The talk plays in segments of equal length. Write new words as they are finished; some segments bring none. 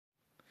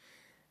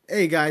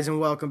Hey guys, and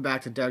welcome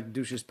back to Dr.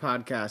 Douche's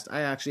podcast.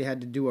 I actually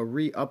had to do a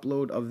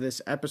re-upload of this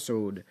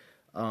episode.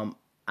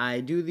 I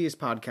do these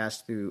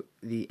podcasts through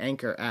the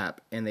Anchor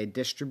app, and they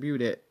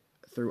distribute it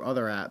through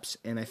other apps.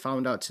 And I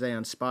found out today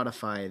on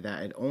Spotify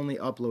that it only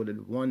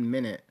uploaded 1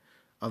 minute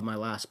of my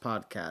last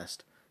podcast.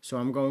 So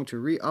I'm going to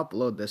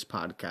re-upload this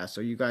podcast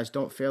so you guys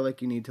don't feel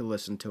like you need to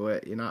listen to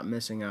it. You're not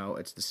missing out.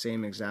 It's the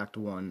same exact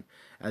one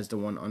as the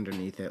one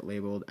underneath it,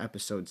 labeled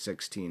episode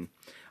 16.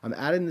 I'm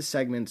adding the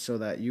segment so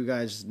that you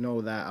guys know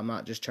that I'm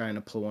not just trying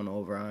to pull one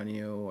over on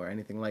you or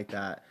anything like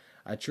that.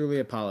 I truly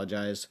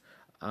apologize.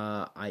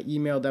 I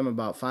emailed them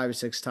about 5 or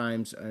 6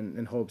 times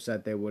in hopes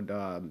that they would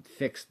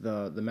fix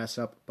the mess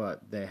up,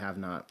 but they have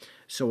not.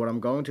 So what I'm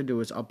going to do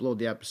is upload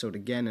the episode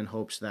again in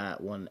hopes that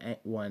when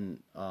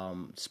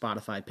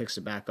Spotify picks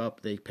it back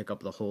up, they pick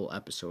up the whole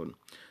episode.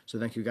 So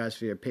thank you guys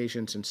for your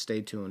patience and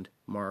stay tuned.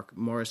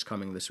 More is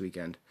coming this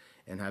weekend.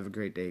 And have a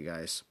great day,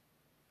 guys.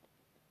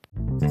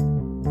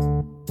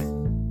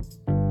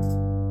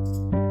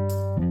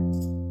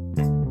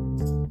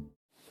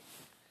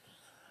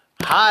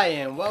 Hi,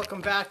 and welcome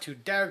back to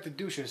Derek the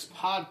Douche's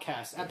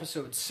podcast,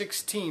 episode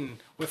 16,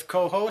 with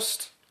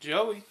co-host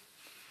Joey.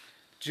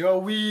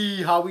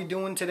 Joey, how we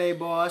doing today,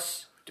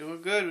 boss?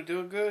 Doing good, we're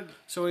doing good.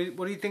 So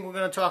what do you think we're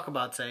going to talk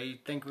about today? You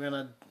think we're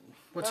going to...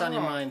 What's on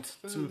your mind?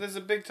 There's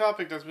a big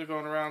topic that's been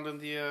going around in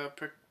the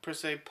per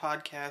se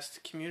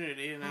podcast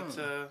community, and it's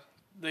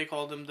they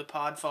call him the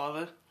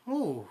Podfather.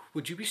 Oh,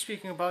 would you be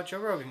speaking about Joe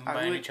Rogan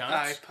by any chance?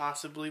 I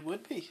possibly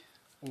would be.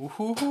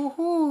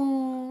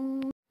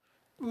 Ooh,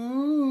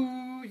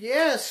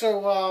 yeah.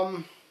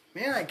 So,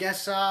 man, I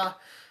guess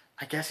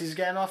he's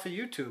getting off of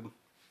YouTube.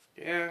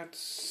 Yeah, it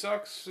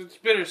sucks. It's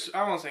bitter.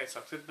 I won't say it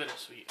sucks. It's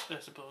bittersweet, I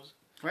suppose.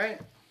 Right.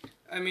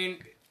 I mean,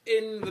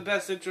 in the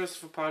best interest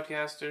for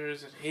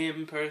podcasters and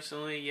him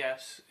personally,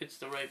 yes, it's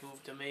the right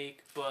move to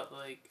make. But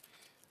like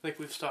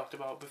we've talked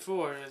about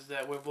before, is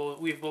that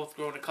we've both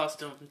grown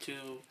accustomed to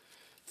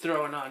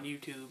throwing on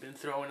YouTube and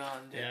throwing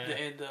on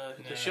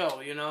the show,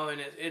 you know, and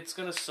it's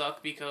gonna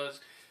suck because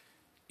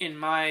in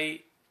my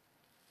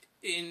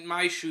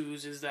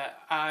shoes is that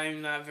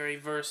I'm not very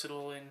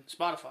versatile in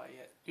Spotify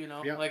yet, you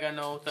know, like I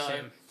know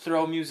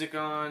throw music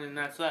on and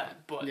that's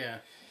that, but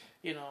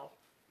you know,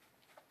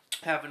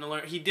 having to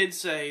learn. He did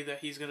say that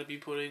he's going to be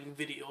putting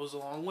videos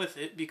along with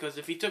it, because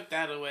if he took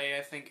that away,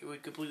 I think it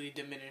would completely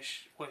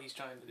diminish what he's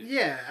trying to do.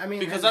 Yeah, I mean...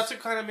 Because that's what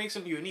kind of makes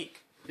him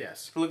unique.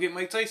 Yes. Look at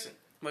Mike Tyson.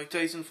 Mike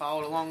Tyson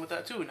followed along with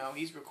that too. Now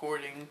he's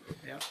recording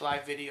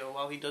live video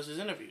while he does his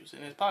interviews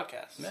and his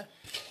podcasts. Yeah.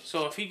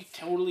 So if he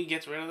totally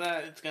gets rid of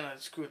that, it's going to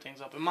screw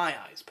things up in my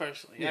eyes,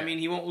 personally. Yeah. I mean,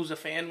 he won't lose a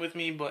fan with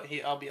me, but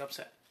I'll be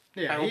upset.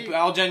 Yeah,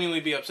 I'll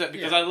genuinely be upset,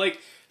 because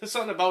there's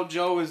something about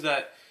Joe is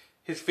that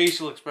his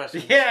facial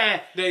expressions.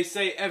 Yeah. They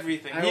say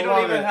everything. He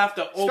don't even have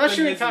to open his mouth.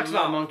 Especially when he talks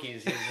about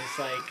monkeys. He's just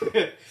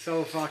like,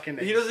 so fucking...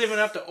 He doesn't even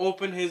have to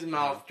open his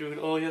mouth, dude.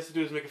 All he has to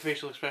do is make a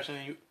facial expression,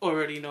 and you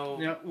already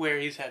know where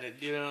he's headed,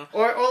 you know?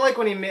 Or like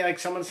when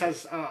someone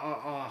says,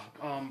 a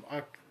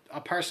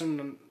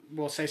person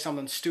will say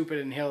something stupid,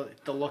 and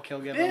the look he'll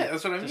give him. Yeah,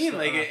 that's what I mean.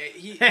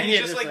 He's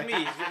just like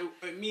me.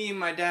 Me and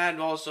my dad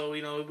also,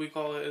 you know, we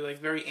call it like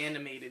very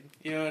animated.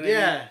 You know what I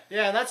mean?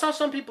 Yeah, that's how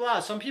some people are.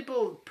 Some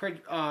people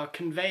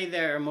convey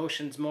their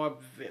emotions more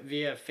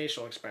via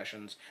facial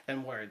expressions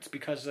than words,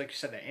 because, like you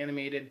said, they're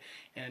animated,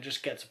 and it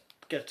just gets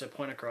a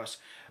point across.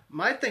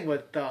 My thing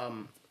with,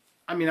 the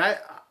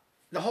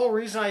whole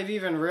reason I've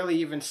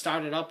even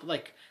started up,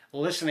 like,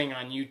 listening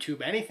on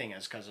YouTube, anything,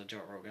 is because of Joe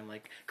Rogan.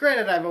 Like,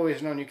 granted, I've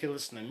always known you could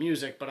listen to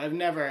music, but I've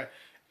never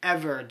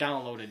ever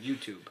downloaded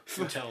YouTube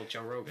until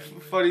Joe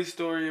Rogan. Funny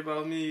story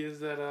about me is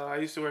that I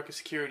used to work a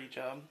security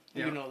job.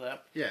 You know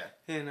that. Yeah.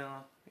 And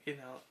you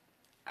know,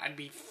 I'd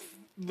be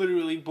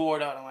literally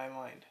bored out of my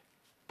mind.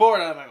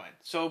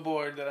 So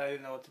bored that I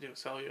didn't know what to do.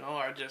 So, you know,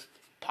 I'd just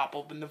pop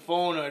open the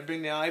phone, or I'd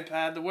bring the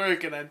iPad to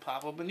work, and I'd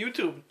pop open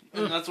YouTube.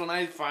 And that's when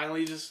I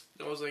finally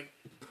I was like,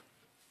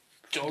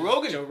 Joe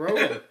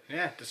Rogan.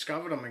 Yeah,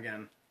 discovered him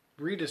again.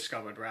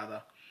 Rediscovered,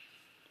 rather.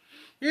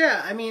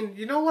 Yeah, I mean,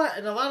 you know what?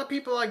 And a lot of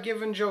people are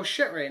giving Joe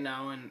shit right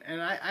now, and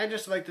I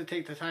just like to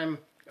take the time,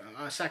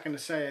 a second, to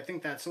say I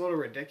think that's a little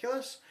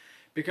ridiculous.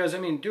 Because, I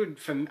mean, dude,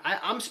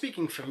 I'm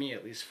speaking for me,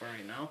 at least for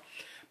right now.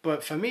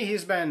 But for me,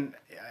 he's been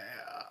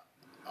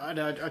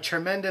a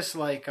tremendous,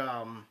 like,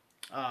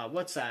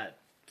 what's that?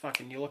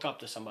 Fucking, you look up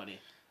to somebody.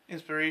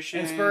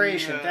 Inspiration,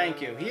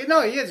 thank you. He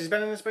is. He's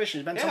been an inspiration.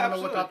 He's been someone to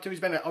look up to. He's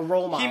been a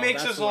role model. He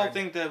makes us all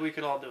think that we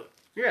could all do it.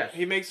 Yeah.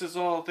 He makes us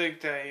all think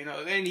that, you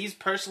know, and he's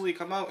personally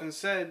come out and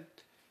said,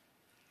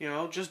 you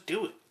know, just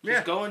do it.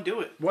 Just go and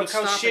do it. Look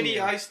how shitty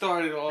I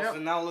started off,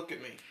 and now look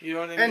at me. You know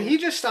what I mean? And he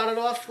just started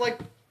off like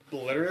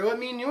literally what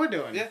me and you were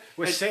doing. Yeah.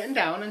 We're sitting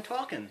down and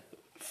talking.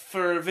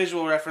 For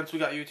visual reference, we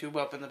got YouTube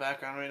up in the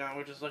background right now.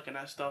 We're just looking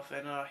at stuff,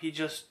 and he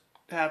just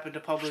happened to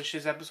publish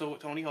his episode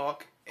with Tony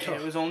Hawk. And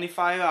it was only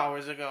 5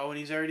 hours ago, and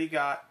he's already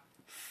got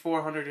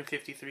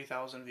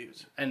 453,000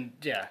 views. And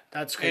yeah,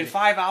 that's crazy. In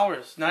 5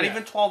 hours. Not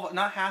even 12,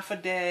 not half a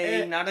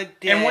day, not a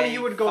day. And when he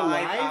would go 5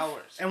 live,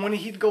 hours. And when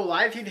he'd go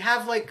live, he'd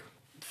have like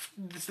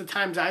it's the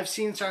times I've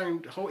seen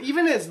certain,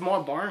 even as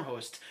more barn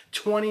hosts,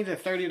 20 to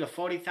 30 to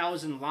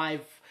 40,000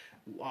 live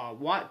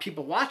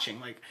people watching.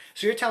 Like,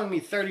 so you're telling me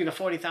 30 to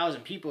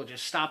 40,000 people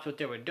just stopped what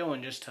they were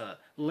doing just to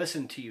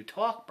listen to you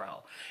talk,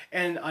 bro.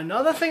 And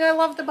another thing I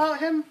loved about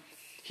him,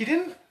 he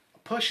didn't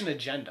push an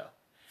agenda.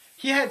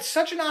 He had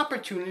such an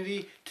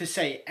opportunity to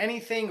say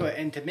anything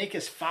and to make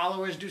his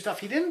followers do stuff.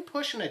 He didn't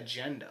push an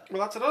agenda.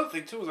 Well, that's another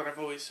thing too that I've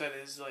always said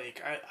is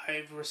like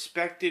I've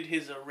respected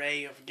his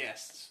array of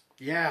guests.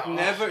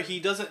 Yeah. He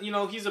doesn't,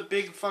 he's a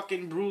big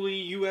fucking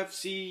Brulee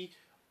UFC.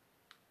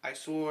 I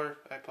swore.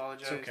 I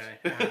apologize. It's okay.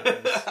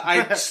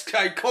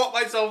 I caught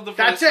myself the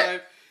first time. That's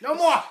it. No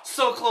more.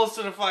 So close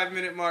to the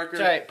 5-minute marker.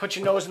 It's all right. Put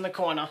your nose in the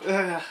corner.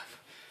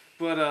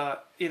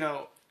 But,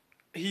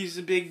 he's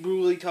a big,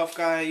 brutally tough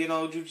guy,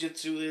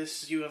 jiu-jitsu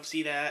this,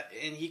 UFC that,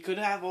 and he could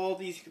have all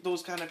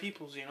those kind of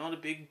people, the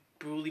big,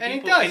 brutally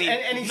people. And he does,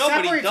 and he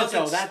nobody separates doesn't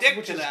it, though, stick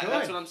which to is that. good.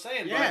 That's what I'm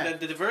saying, yeah. But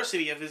the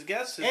diversity of his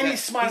guests is and that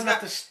he's smart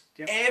enough to...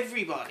 Yep.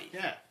 Everybody.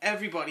 Yeah.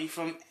 Everybody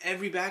from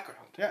every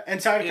background. Yeah,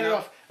 and sorry to cut you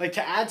off. Like,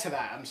 to add to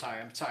that, I'm sorry.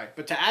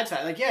 But to add to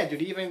that, like, yeah,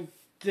 dude, he even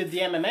did the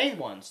MMA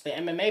ones, the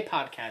MMA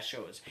podcast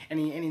shows. And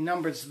he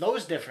numbers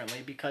those differently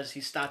because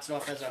he starts it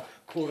off as a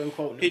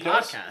quote-unquote new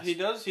podcast. He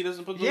does? He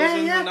doesn't put those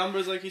in the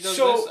numbers like he does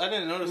this? I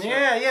didn't notice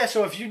that. Yeah.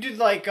 So if you did,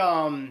 like,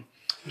 Joe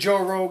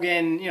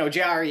Rogan,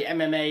 JRE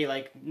MMA,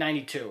 like,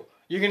 92,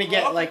 you're going to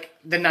get, like,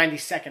 the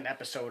 92nd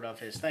episode of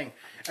his thing.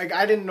 Like,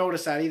 I didn't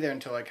notice that either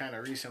until, like, kind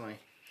of recently.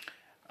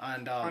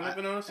 And I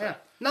never noticed that.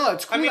 Yeah. No,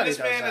 it's cool. I mean, that this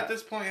he does man that. at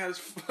this point has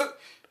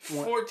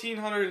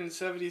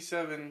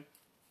 1,477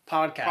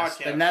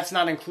 podcasts, and that's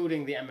not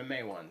including the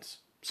MMA ones.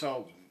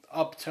 So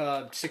up to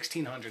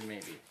 1,600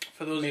 maybe.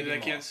 For those of you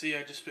that can't see,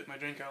 I just spit my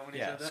drink out when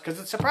he said that.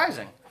 Because it's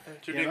surprising.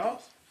 It's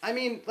ridiculous. I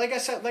mean, like I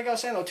was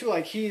saying though too,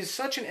 like he's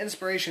such an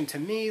inspiration to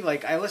me.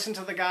 Like I listen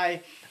to the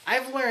guy.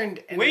 I've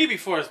learned way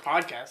before his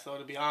podcast, though.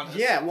 To be honest,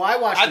 yeah. Well, I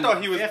watched. I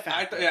thought he was.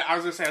 I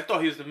was gonna say I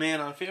thought he was the man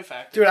on Fear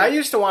Factor. Dude, I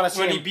used to want to see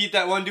when him. he beat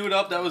that one dude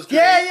up. That was great.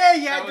 Yeah.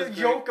 He had to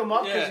yoke him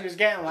up because he was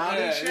getting loud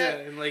and shit.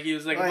 Yeah, and like he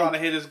was like about to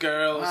hit his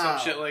girl or some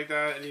shit like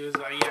that, and he was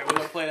like, "Yeah, we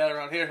don't play that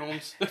around here,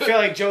 Holmes." I feel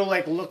like Joe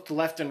looked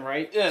left and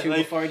right too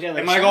before he did.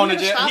 Like, am I going to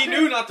jail? He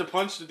knew not to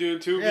punch the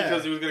dude too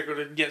because he was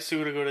gonna get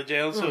sued or go to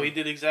jail. So he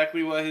did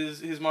exactly what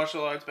his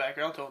martial arts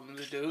background told him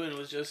to do, and it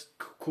was just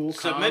cool,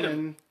 submit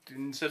him.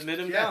 Submit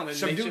him down and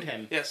subdued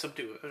him. Yeah,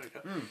 subdue it. There we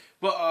go.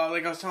 But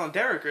like I was telling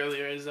Derek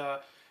earlier, is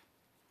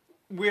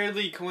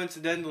weirdly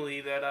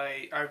coincidentally that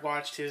I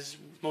watched his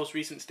most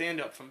recent stand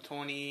up from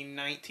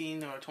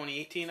 2019 or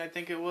 2018, I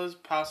think it was,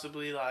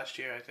 possibly last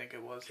year. I think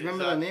it was.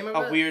 Remember the name of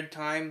it? A Weird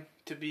Time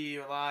to Be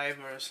Alive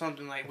or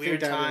something like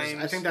Weird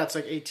Times. I think that's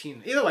like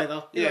 18. Either way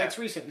though, it's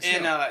recent.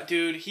 And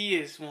dude, he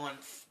is one.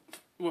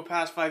 We're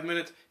past 5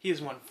 minutes. He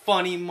is one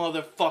funny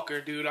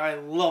motherfucker, dude. I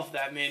love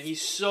that man.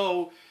 He's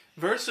so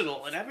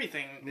versatile and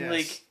everything. Yes.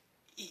 Like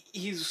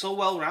he's so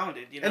well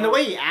rounded, And the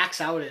way he acts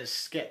out his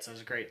skits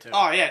is great too.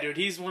 Oh yeah, dude.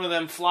 He's one of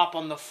them flop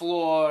on the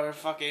floor,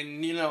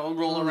 fucking,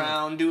 roll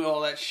around, do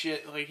all that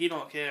shit. Like he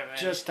don't care, man.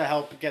 Just to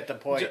help get the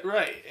point.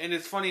 Right. And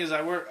it's funny as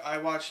I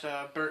watched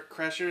Burt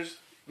Kreischer's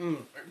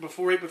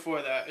right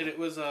before that, and it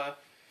was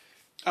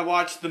I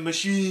watched The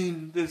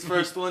Machine, this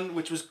first one,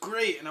 which was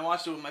great, and I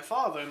watched it with my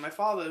father. And my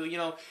father,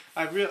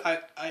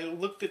 I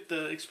looked at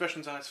the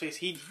expressions on his face.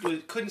 He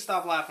couldn't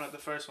stop laughing at the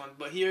first one,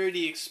 but he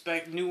already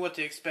knew what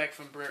to expect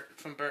from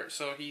Bert.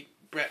 So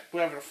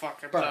whatever the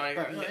fuck. I'm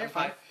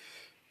sorry.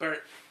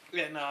 Bert.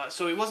 And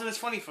so it wasn't as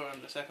funny for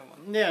him the second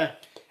one. Yeah.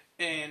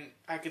 And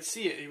I could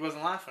see it. He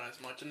wasn't laughing as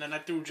much. And then I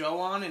threw Joe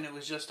on, and it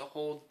was just a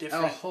whole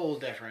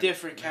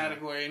different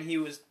category. And he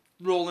was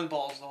rolling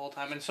balls the whole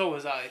time, and so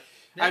was I.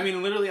 Yeah. I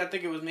mean, literally, I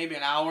think it was maybe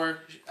an hour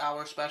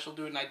special,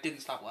 dude, and I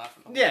didn't stop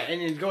laughing. Yeah,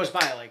 and it goes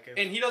by like...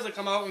 And he doesn't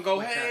come out and go,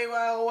 hey,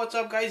 well, what's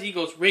up, guys? He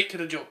goes right to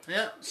the joke.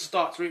 Yeah.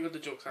 Starts right with the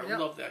jokes. I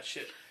love that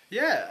shit.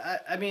 Yeah,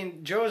 I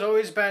mean, Joe's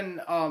always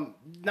been...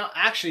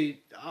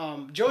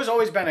 Joe's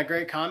always been a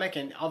great comic,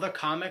 and other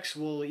comics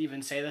will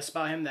even say this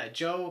about him, that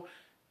Joe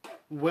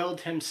willed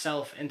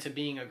himself into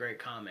being a great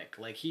comic.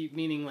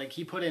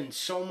 He put in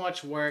so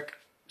much work.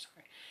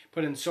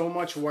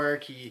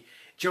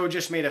 Joe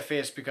just made a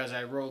face because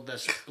I rolled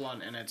this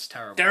blunt and it's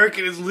terrible. Derek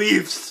and his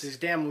leaves. These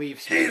damn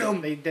leaves. Hate them.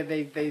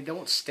 They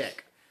don't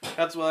stick.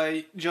 That's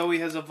why Joey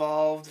has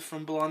evolved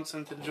from blunts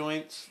into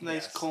joints.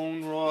 Nice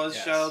cone raws.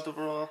 Yes. Shout out to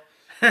Raw.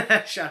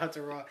 Shout out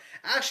to Raw.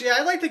 Actually,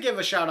 I'd like to give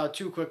a shout out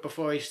too quick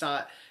before we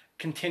start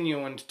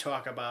continuing to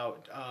talk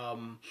about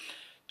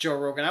Joe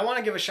Rogan. I want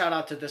to give a shout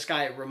out to this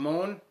guy,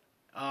 Ramon.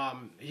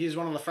 He's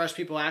one of the first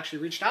people who actually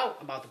reached out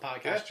about the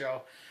podcast,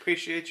 Joe.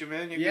 Appreciate you,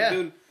 man. You're a good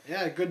dude.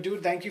 Yeah, good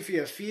dude. Thank you for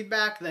your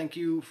feedback. Thank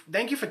you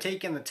for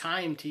taking the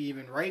time to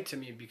even write to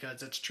me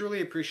because it's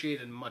truly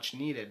appreciated and much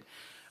needed.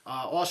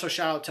 Also,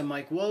 shout out to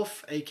Mike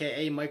Wolf,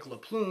 a.k.a. Mike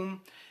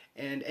LaPlume,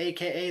 and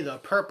a.k.a. the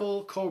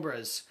Purple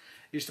Cobras.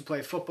 Used to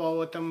play football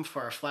with them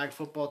for a flag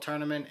football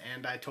tournament,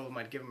 and I told him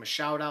I'd give him a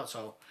shout out,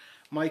 so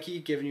Mikey,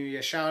 giving you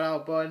your shout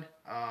out, bud.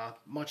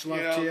 Much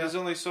love to you. There's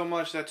only so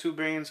much that two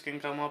brains can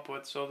come up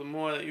with, so the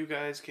more that you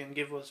guys can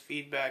give us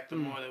feedback, the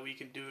more that we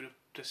can do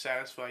to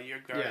satisfy your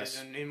guys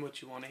and in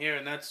what you want to hear,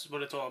 and that's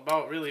what it's all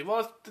about, really.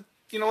 Well,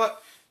 you know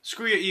what?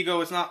 Screw your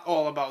ego. It's not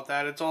all about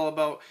that. It's all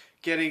about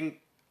getting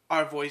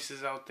our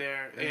voices out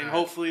there, and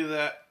hopefully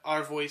that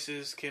our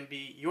voices can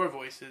be your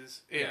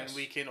voices, and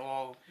we can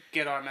all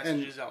get our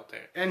messages out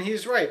there. And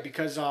he's right,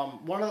 because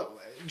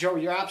Joe,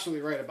 you're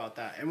absolutely right about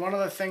that. And one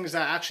of the things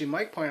that actually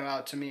Mike pointed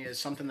out to me is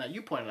something that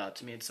you pointed out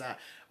to me. It's that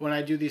when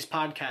I do these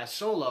podcasts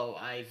solo,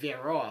 I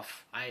veer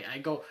off. I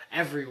go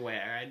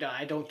everywhere.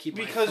 I don't keep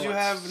my because you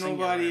have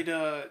singular. nobody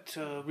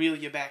to reel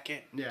you back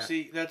in. Yeah.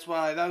 See, that's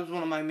why that was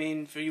one of my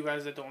main, for you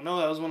guys that don't know,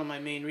 that was one of my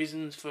main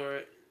reasons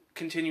for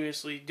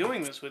continuously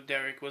doing this with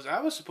Derek. Was I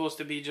was supposed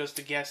to be just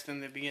a guest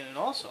in the beginning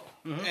also,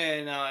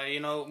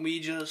 and we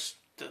just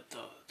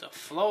the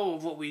flow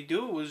of what we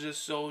do was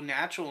just so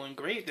natural and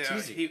great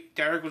that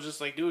Derek was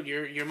just like, dude,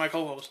 you're my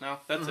co-host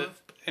now, that's it.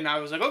 And I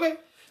was like, okay,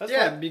 that's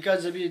fine.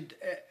 Because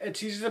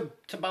it's easy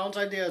to bounce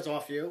ideas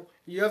off you.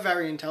 You're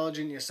very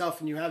intelligent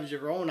yourself, and you have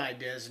your own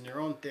ideas and your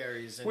own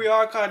theories. And we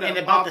are kind of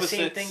about opposites. the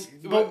same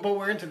thing, but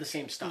we're into the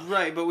same stuff.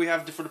 Right, but we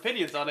have different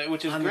opinions on it,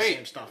 which is on great. The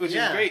same stuff. Which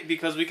is great,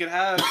 because we can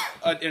have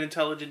an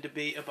intelligent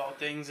debate about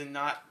things and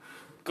not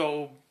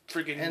go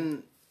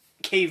freaking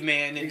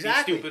caveman and be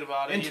stupid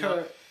about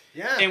it.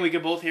 Yeah. And we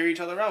could both hear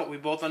each other out. We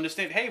both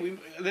understand. Hey,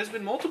 there's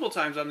been multiple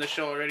times on this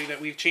show already that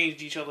we've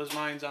changed each other's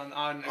minds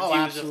on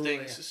views of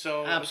things.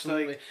 So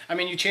absolutely. I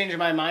mean, you changed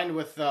my mind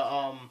with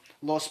the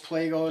Los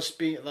Plagueis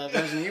the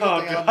Resident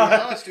Evil thing. God. I'll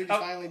be honest, dude, you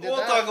finally did that.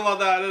 We'll talk about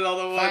that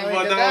another one. Finally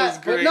But did that was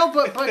great.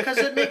 But because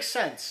it makes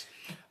sense.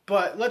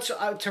 But let's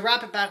to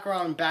wrap it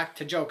back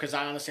to Joe, because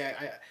honestly,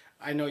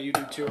 I know you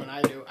do too, and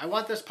I do. I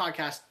want this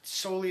podcast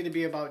solely to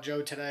be about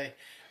Joe today.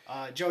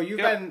 Joe, you've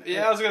been...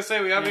 Yeah, I was going to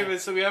say, we haven't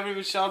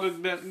even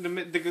shouted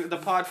the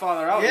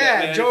Podfather out yet,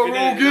 man. Joe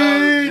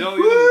Rogan! Joe,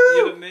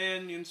 you're the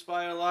man. You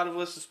inspire a lot of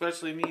us,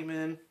 especially me,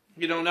 man.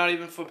 Not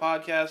even for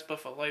podcasts, but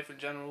for life in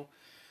general.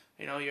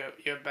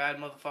 You're a bad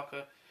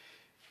motherfucker.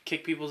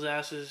 Kick people's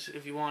asses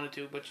if you wanted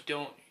to, but you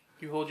don't.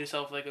 You hold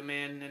yourself like a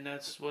man, and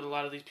that's what a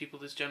lot of these people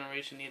this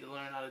generation need to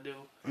learn how to do.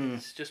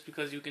 It's just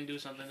because you can do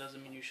something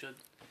doesn't mean you should.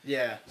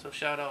 Yeah. So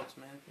shout outs,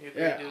 man. You're a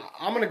great dude.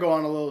 I'm going to go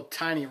on a little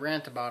tiny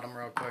rant about him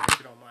real quick, if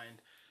you don't mind.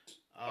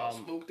 I'll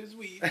smoke this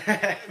weed.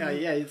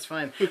 Yeah, it's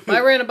fine.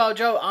 My rant about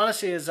Joe,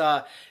 honestly, is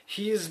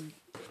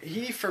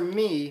he, for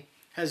me,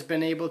 has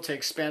been able to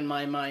expand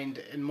my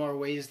mind in more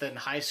ways than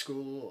high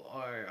school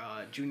or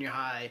junior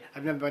high.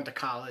 I've never been to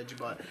college,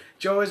 but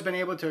Joe has been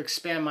able to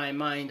expand my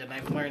mind, and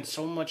I've learned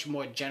so much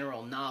more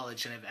general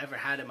knowledge than I've ever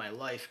had in my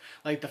life.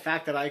 Like the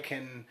fact that I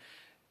can...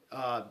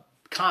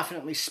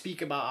 confidently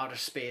speak about outer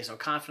space, or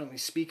confidently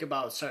speak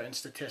about certain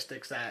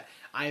statistics that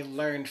I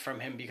learned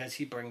from him, because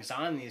he brings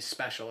on these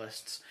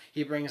specialists.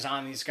 He brings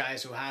on these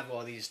guys who have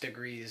all these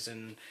degrees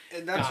and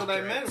that's what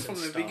I meant from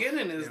the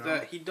beginning, is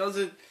that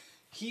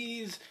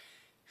he's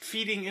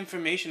feeding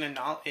information and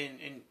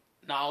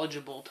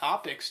knowledgeable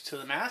topics to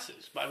the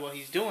masses by what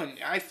he's doing.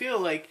 I feel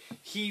like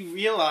he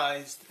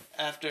realized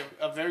after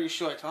a very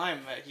short time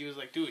that he was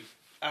like, dude,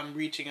 I'm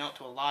reaching out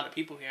to a lot of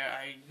people here.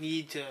 I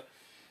need to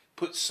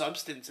put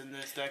substance in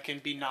this that can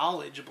be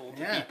knowledgeable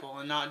to people,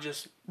 and not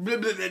just blah,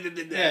 blah, blah, blah,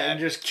 blah, and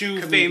just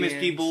two famous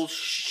people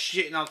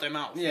shitting out their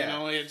mouth.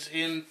 It's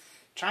him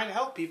trying to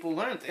help people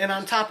learn things. And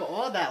on top of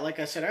all that, like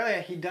I said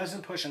earlier, he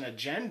doesn't push an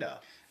agenda.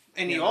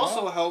 And he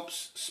also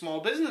helps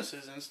small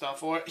businesses and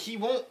stuff. Or he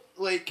won't,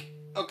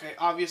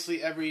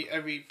 obviously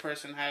every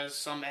person has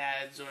some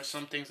ads or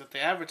some things that they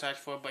advertise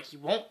for, but he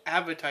won't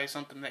advertise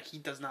something that he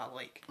does not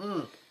like.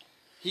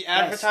 He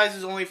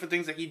advertises only for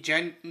things that he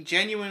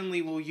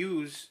genuinely will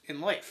use in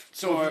life.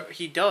 Or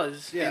he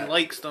does and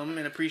likes them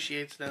and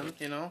appreciates them,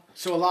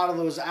 So a lot of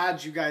those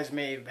ads you guys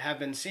may have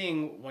been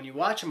seeing when you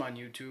watch him on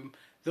YouTube,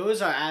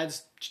 those are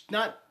ads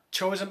not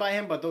chosen by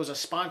him, but those are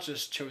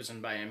sponsors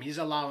chosen by him. He's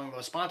allowing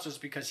those sponsors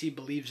because he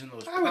believes in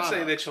those products. I would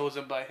say they're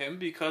chosen by him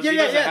because he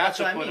doesn't have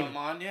to put them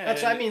on. Yeah,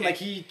 that's what I mean. Like,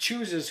 he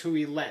chooses who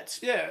he lets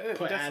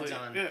put ads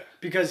on. Yeah.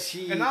 Because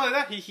he... And not only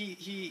that,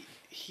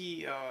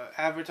 he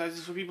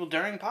advertises for people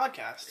during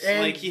podcasts.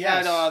 And like, he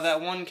had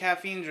that one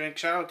caffeine drink.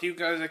 Shout out to you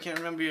guys. I can't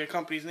remember your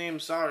company's name.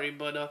 Sorry.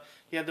 But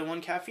he had the one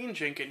caffeine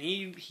drink, and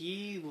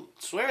he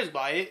swears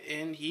by it,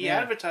 and he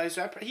advertised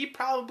that. He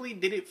probably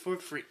did it for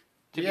free,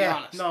 to be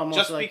honest. No, most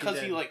just likely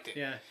because he liked it.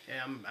 Yeah.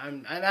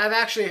 And I've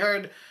actually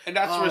heard... And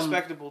that's a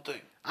respectable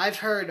thing. I've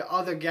heard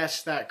other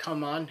guests that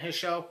come on his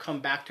show, come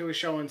back to his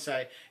show and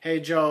say, hey,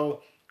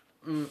 Joe...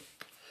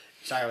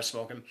 sorry, I was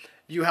smoking.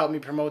 You helped me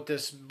promote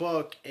this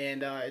book,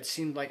 and it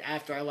seemed like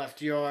after I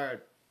left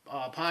your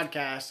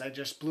podcast, I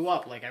just blew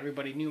up. Like,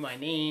 everybody knew my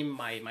name,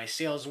 my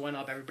sales went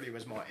up, everybody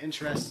was more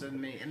interested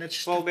in me, and it's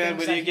just well, man,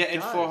 when you're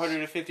getting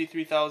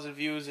 453,000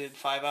 views in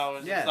 5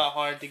 hours, it's not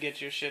hard to get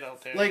your shit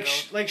out there. Like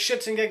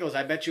shits and giggles,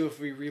 I bet you if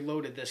we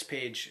reloaded this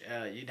page,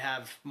 you'd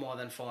have more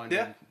than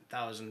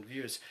 400,000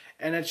 views.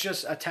 And it's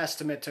just a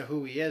testament to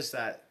who he is,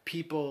 that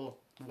people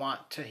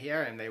want to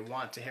hear him. They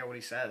want to hear what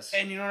he says.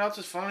 And you know what else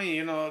is funny?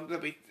 You know,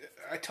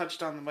 I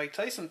touched on the Mike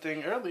Tyson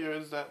thing earlier.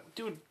 Is that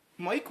dude?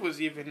 Mike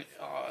was even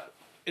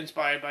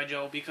inspired by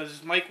Joe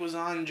because Mike was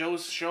on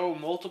Joe's show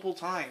multiple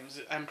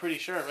times. I'm pretty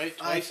sure, right?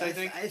 Twice, I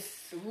think. I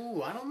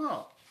don't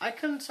know. I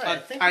couldn't say. I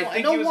think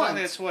he was on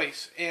there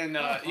twice, and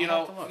you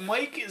know,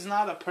 Mike is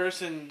not a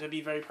person to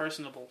be very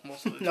personable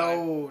most of the time.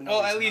 No.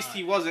 Well, at least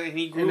he wasn't, and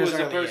he grew as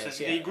a person.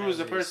 Yeah, he grew as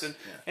a person,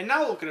 and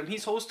now look at him.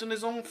 He's hosting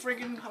his own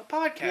friggin'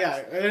 podcast. Yeah,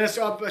 and it's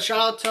a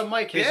shout out to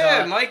Mike.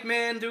 Mike,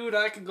 man, dude,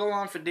 I could go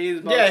on for days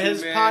about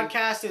his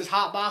podcast is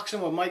Hot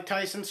Boxing with Mike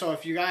Tyson. So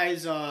if you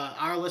guys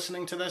are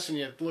listening to this and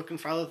you're looking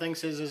for other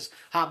things, his is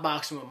Hot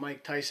Boxing with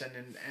Mike Tyson,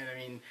 and I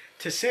mean.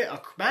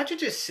 Imagine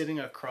just sitting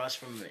across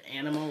from an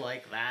animal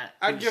like that.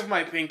 I'd give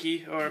my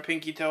pinky or a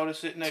pinky toe to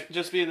sit next,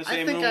 just be in the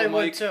same room with I think I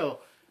would Mike. too.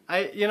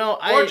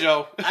 Or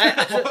Joe.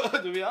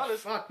 To be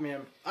honest. Fuck,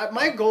 man.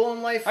 My goal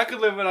in life... I could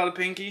live without a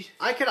pinky.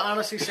 I could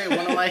honestly say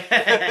one of my...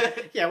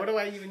 Yeah, what do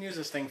I even use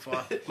this thing for?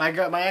 My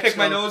ex... Pick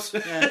my nose.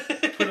 Yeah,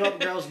 put it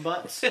up girls'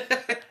 butts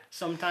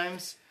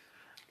sometimes.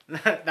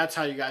 That's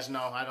how you guys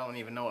know I don't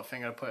even know what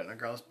finger to put in a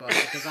girl's butt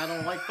because I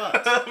don't like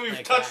butts.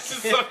 We've touched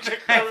the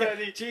subject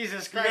already.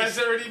 Jesus Christ. You guys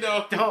already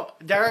know.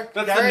 Don't, Derek.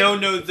 That's the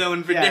no-no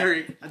zone for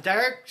Derek.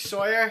 Derek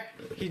Sawyer,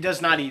 he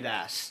does not eat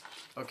ass.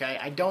 Okay?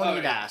 I don't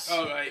eat ass.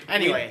 All right.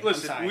 Anyway,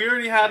 listen, we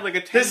already had like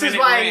a 10-minute rant. This is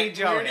why I need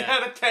Joe. We already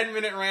had a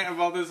 10-minute rant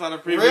about this on a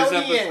previous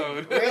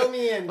episode. Reel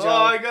me in, Joe.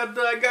 Oh, I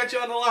got you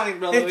on the line,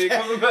 brother. You're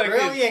coming back in.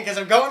 Reel me in because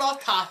I'm going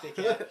off topic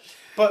here.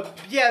 But,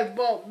 yeah,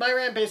 well, my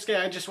rant basically,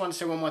 I just want to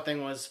say one more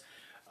thing was...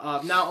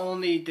 not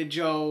only did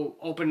Joe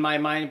open my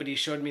mind, but he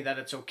showed me that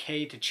it's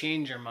okay to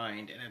change your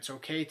mind and it's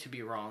okay to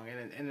be wrong.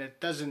 And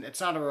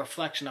it's not a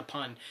reflection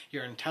upon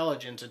your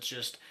intelligence. It's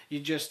just,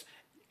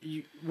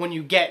 when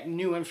you get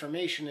new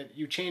information,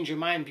 you change your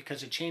mind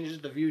because it changes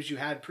the views you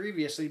had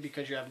previously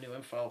because you have new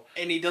info.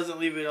 And he doesn't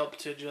leave it up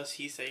to just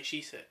he say,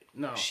 she say.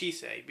 No. She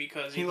say,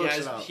 because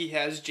he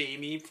has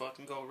Jamie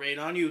fucking go right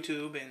on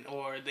YouTube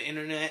or the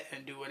internet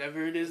and do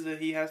whatever it is that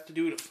he has to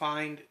do to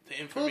find the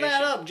information. Pull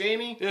that up,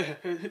 Jamie.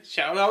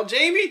 Shout out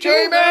Jamie,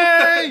 Jamie!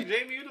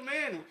 Jamie, you the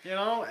man. You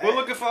know? We're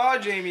looking for our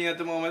Jamie at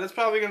the moment. That's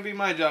probably going to be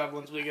my job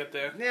once we get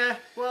there. Yeah,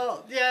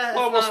 well, yeah.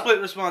 Well, we'll split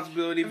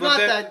responsibility.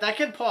 But that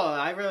kid Paul,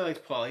 I really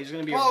like Paul. He's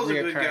going to be Paul's a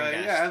good guy.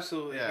 guest. Yeah,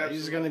 absolutely. Yeah, absolutely.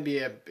 he's going to be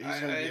a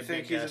I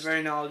think he's a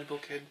very knowledgeable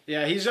kid.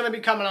 Yeah, he's going to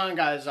be coming on,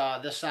 guys,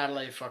 this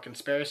Saturday for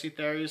Conspiracy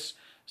Theories.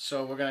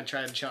 So we're going to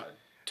try to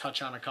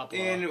touch on a couple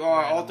and of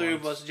all three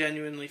of us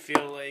genuinely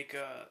feel like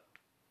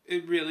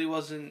it really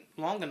wasn't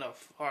long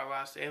enough, our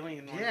last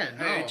Alien one. Yeah,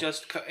 no.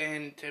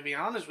 And to be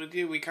honest with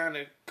you, we kind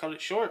of cut it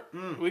short.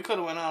 We could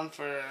have went on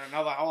for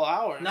another whole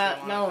hour.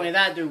 Not only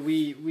that, dude,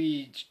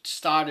 we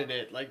started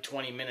it like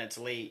 20 minutes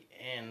late,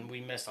 and we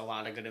missed a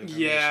lot of good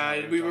information.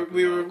 Yeah, we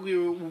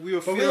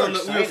were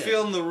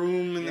feeling the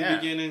room in the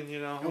beginning, you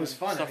know. It was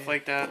fun. Stuff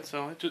like that,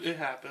 so it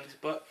happens.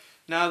 But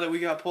now that we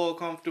got Paul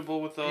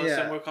comfortable with us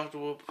and we're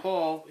comfortable with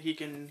Paul, he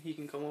can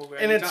come over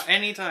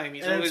anytime.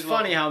 He's always it's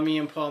funny how me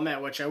and Paul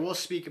met, which I will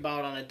speak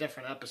about on a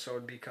different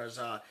episode because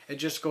it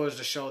just goes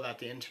to show that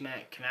the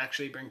internet can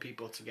actually bring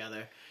people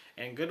together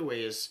in good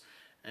ways.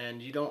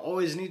 And you don't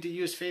always need to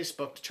use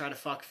Facebook to try to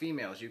fuck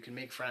females. You can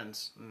make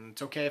friends. And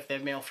it's okay if they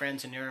have male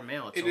friends and you're a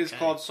male. It is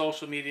called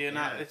social media,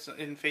 it's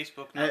in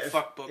Facebook, not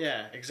fuckbook.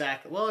 Yeah,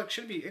 exactly. Well, it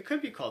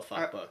could be called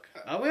fuckbook.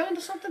 Are we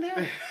onto something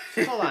here?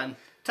 Hold on.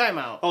 Time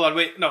out. Hold on,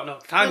 wait. No.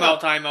 Time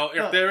out.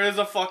 If there is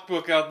a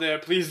fuckbook out there,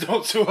 please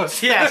don't sue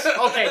us. Yes.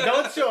 Okay,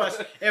 don't sue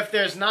us. If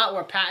there's not,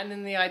 we're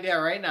patenting the idea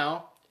right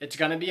now. It's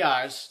going to be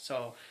ours.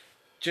 So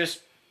just...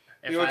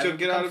 You want to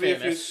get out of here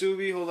if you sue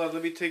me? Hold on,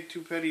 let me take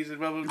 2 pennies and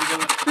rub them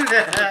together.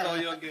 That's all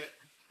you'll get.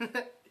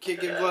 Can't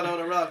get blood out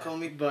of rock,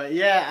 homie. But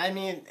yeah, I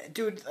mean,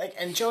 dude, like,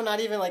 and Joe,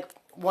 not even like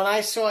when I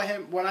saw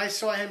him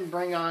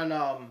bring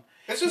on.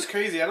 It's just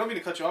crazy. I don't mean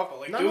to cut you off, but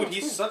like, dude,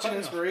 he's such an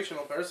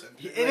inspirational person.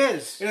 It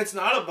is, and it's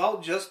not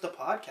about just the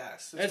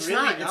podcast. It's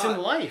really not. It's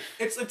in life.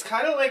 It's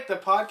kind of like the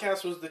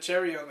podcast was the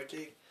cherry on the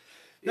cake.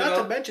 Not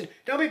to mention,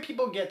 how many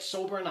people get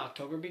sober in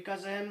October because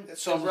of him?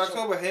 Sober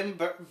October, him,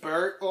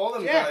 Bert, all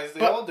them guys,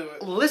 they all do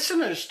it.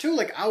 Listeners, too.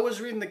 Like, I was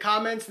reading the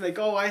comments, and they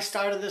go, I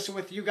started this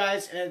with you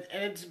guys, and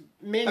it's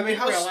made me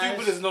how realize...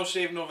 stupid is No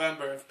Shave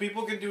November? If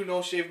people can do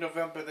No Shave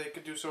November, they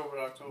could do Sober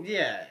October.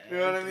 Yeah. You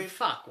know what I mean?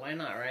 Fuck, why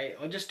not, right?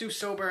 Or just do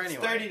sober anyway.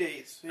 It's 30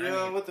 days. You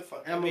know, what the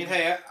fuck? I mean,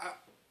 hey,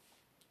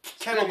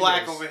 Kettle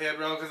Black over here,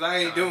 bro, because I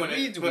ain't doing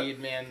weed's it.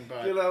 Weed, man,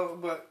 but you know,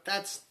 but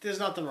there's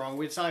nothing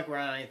wrong. It's not like we're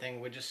on anything.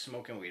 We're just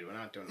smoking weed. We're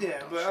not doing.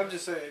 Yeah, but I'm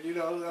just saying, you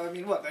know, I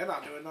mean, what? They're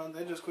not doing nothing.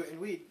 They're just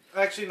quitting weed.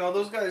 Actually, no,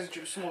 those guys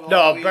smoke.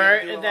 No,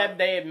 Bert and them,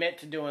 they admit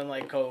to doing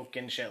like coke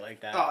and shit like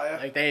that. Oh yeah.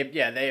 Like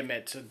they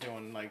admit to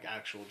doing like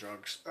actual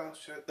drugs. Oh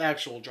shit.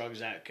 Actual drugs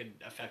that could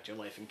affect your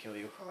life and kill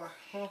you.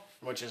 Well,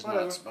 which is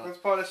whatever. nuts. But that's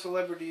part of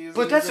celebrity.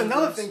 But that's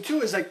another thing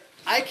too. Is like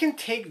I can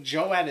take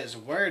Joe at his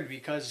word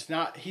because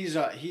he's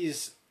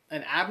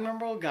an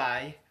admirable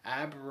guy.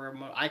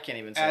 I can't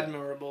even say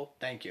admirable.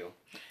 Thank you.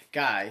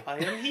 guy. I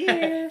am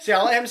here. See,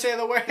 I'll let him say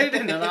the word,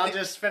 and then I'll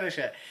just finish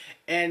it.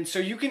 And so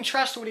you can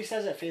trust what he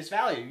says at face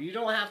value. You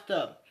don't have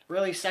to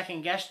really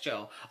second guess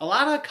Joe. A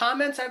lot of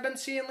comments I've been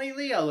seeing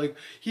lately are like,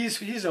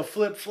 he's a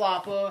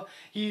flip-flopper,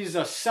 he's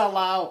a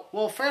sellout.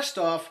 Well, first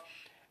off,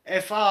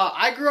 if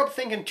I grew up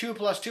thinking 2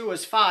 + 2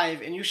 was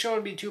 5, and you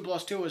showed me 2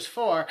 + 2 was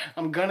 4,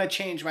 I'm gonna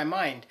change my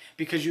mind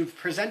because you've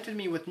presented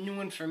me with new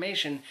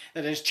information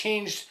that has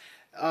changed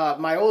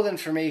my old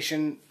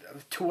information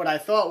to what I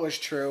thought was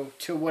true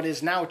to what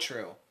is now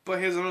true. But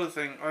here's another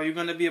thing: are you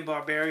gonna be a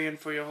barbarian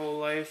for your whole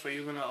life, or are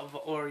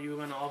you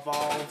gonna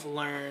evolve,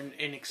 learn,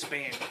 and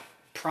expand?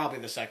 Probably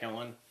the second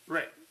one.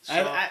 Right. So,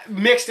 I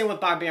mixed in with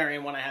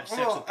barbarian when I have sex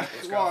with people's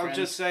girlfriends. Well, I'm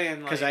just saying,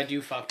 because I do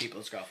fuck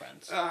people's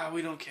girlfriends.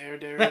 We don't care,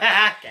 Derek.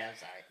 Yeah, I'm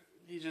sorry.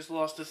 He just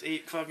lost us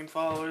 8 fucking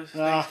followers.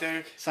 Thanks,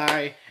 Derek.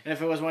 Sorry. And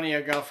if it was one of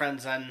your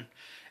girlfriends, then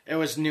it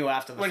was new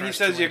after the when first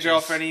he says 2 your inches.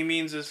 girlfriend, he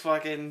means his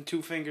fucking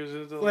 2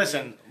 fingers.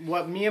 Listen,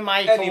 what me and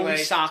my foamy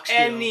socks do.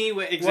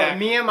 Exactly. What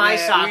me and my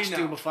socks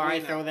do before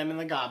I throw them in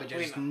the garbage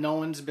is no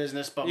one's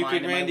business but you mine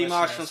could and my Randy listeners.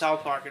 Marsh from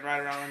South Park and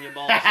ride around on your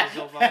balls.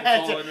 So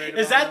fucking forward, right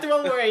is that the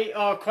one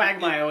where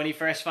Quagmire, when he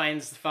first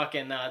finds the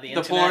fucking the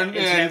internet? Porn?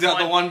 Yeah, he's got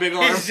the one big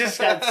arm. He's just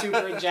got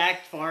super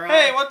jacked forearm.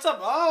 Hey, what's up?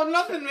 Oh,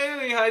 nothing, man.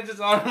 And he hides his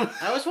arm.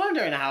 I was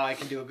wondering how I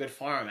can do a good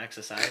forearm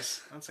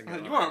exercise. That's a good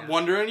one. You aren't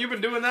wondering. You've been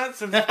doing that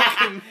since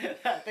fucking...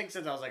 I think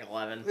since I was like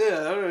 11.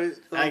 Yeah, alright.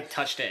 So, I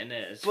touched it and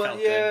it felt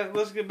good.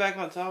 Let's get back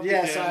on topic.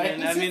 Yeah, here, sorry.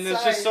 Man. I mean,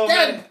 there's just so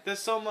many, there's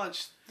so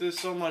much to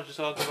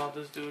talk about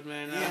this dude,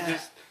 man. Yeah.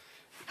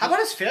 How about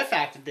his Fear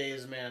Factor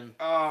days, man?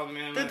 Oh,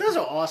 man. Those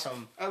are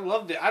awesome. I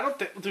loved it. I don't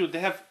think... Dude, they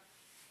have...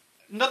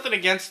 Nothing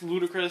against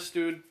Ludacris,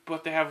 dude,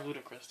 but they have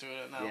Ludacris to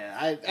it now.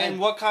 Yeah,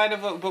 what kind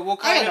of a... But what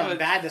I kind have of nothing a...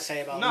 bad to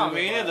say about No, Luda,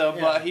 me neither, yeah.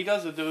 but he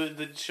doesn't do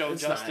the show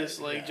It's justice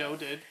not, like Joe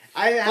did.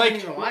 I haven't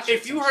even watched it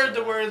if you since heard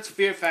the July. words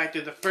Fear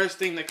Factor, the first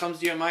thing that comes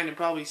to your mind, and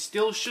probably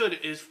still should,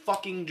 is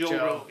fucking Joe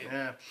Rogan.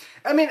 Yeah.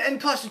 I mean, and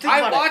plus, think I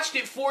about watched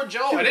it for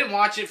Joe. Dude. I didn't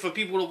watch it for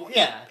people to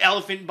Yeah. eat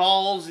elephant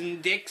balls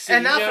and dicks.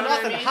 And not you for know what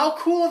nothing. I mean? How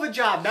cool of a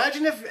job!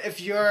 Imagine if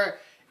your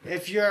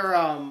your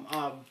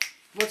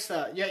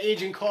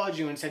agent called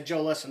you and said,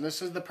 Joe, listen,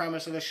 this is the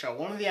premise of the show.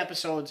 One of the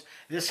episodes,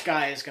 this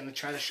guy is going to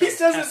try to show. He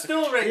says it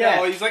still right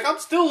now. He's like, I'm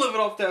still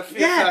living off that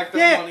Fear Factor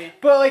money.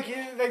 But like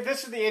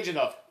this is the agent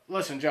of.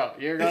 Listen, Joe,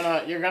 you're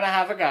gonna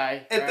have a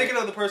guy. And right? thinking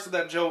of the person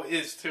that Joe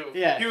is too.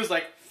 Yeah. He was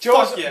like,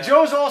 Joe's fuck yeah.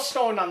 Joe's all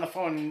stoned on the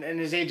phone, and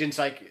his agent's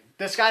like,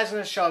 this guy's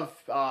gonna shove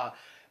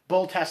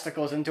bull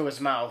testicles into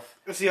his mouth.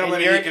 Let's see how And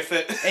many you're- he can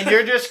fit. And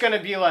you're just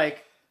gonna be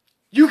like,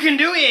 you can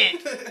do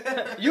it!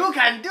 You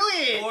can do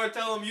it! Or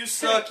tell him you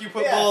suck, you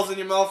put Yeah. balls in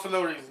your mouth for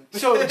no reason.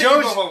 So You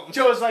go home.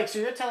 Joe's like, so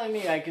you're telling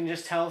me I can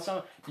just tell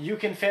someone you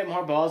can fit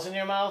more balls in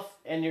your mouth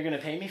and you're gonna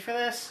pay me for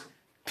this?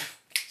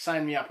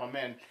 Sign me up, I'm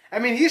in. I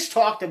mean, he's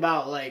talked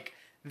about like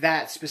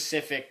that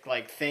specific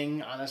like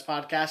thing on his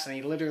podcast, and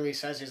he literally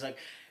says he's like,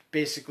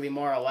 basically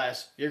more or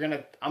less, you're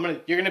gonna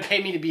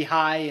pay me to be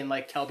high and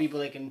like tell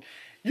people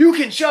you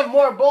can shove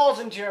more balls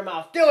into your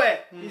mouth. Do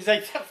it. He's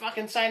like,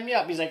 fucking sign me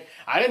up. He's like,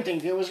 I didn't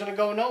think it was gonna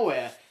go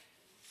nowhere.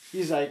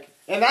 He's like,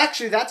 and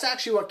actually, that's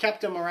actually what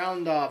kept him around.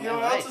 You know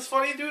what else is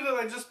funny, dude, that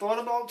I just thought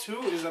about too,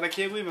 is that I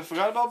can't believe I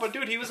forgot about, but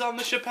dude, he was on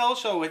the Chappelle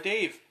show with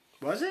Dave.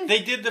 Was he?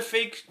 They did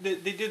they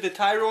did the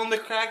Tyrone the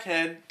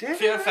Crackhead Did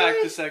Fear they Factor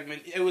really?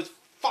 segment. It was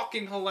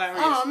fucking hilarious.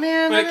 Oh,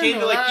 man, When I it came didn't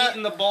to know like that.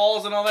 eating the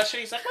balls and all that shit,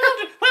 he's like, well,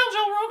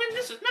 Joe Rogan,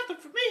 this is nothing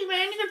for me,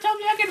 man. You gonna tell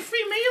me I get a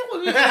free meal?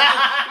 And he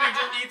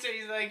just eats it.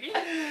 He's like,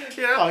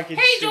 Fucking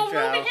hey, Joe Chappelle.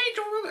 Rogan, hey,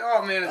 Joe Rogan.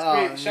 Oh man, it's Oh,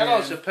 great. Shout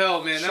out man.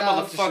 Chappelle, man. Shout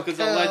out That to motherfucker's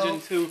a Chappelle.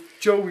 legend too.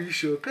 Joey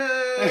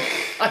Chappelle.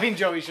 I mean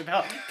Joey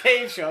Chappelle.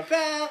 Dave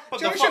Chappelle. What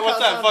Joey the fuck? What's Chappelle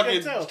that sounds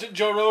good, fucking too.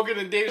 Joe Rogan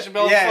and Dave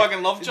Chappelle's Yeah.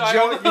 fucking love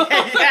child?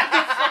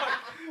 yeah.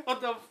 What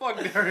the fuck,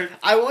 nerd?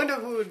 I wonder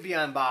who would be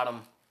on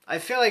bottom. I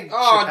feel like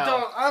Oh,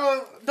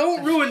 Chappelle.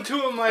 don't ruin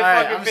two of my All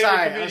right, fucking I'm favorite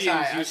sorry,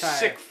 comedians. I'm You sorry.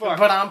 sick fuck.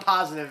 But I'm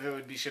positive it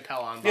would be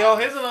Chappelle on bottom. You know,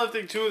 here's another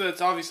thing too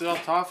that's obviously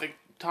off topic,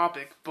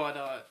 but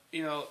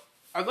you know,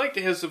 I'd like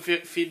to hear some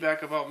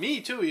feedback about me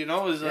too. You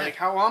know, is like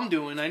how I'm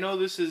doing. I know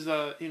this is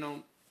you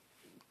know,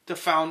 the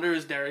founder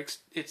is Derek's.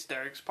 It's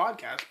Derek's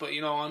podcast, but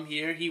you know, I'm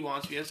here. He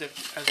wants me as a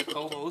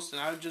co-host,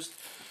 and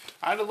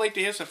I'd like to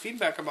hear some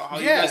feedback about how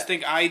you guys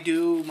think I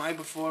do, my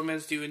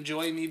performance. Do you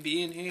enjoy me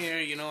being here?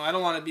 You know, I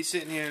don't want to be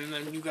sitting here and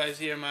then you guys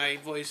hear my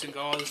voice and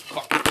go, "Oh, this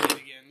fucking thing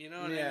again." You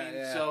know what I mean?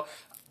 Yeah. So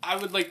I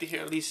would like to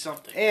hear at least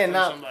something And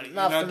from not- somebody.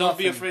 not You know, for don't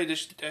be nothing. afraid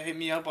to hit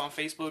me up on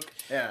Facebook.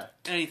 Yeah.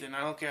 Anything. I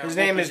don't care. His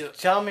I'm name open is. to-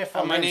 Tell me if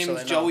I'm my in, name so is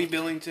I know. Joey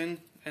Billington.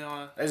 And,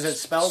 Is it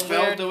spelled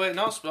spelled weird? the way?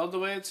 No, spelled the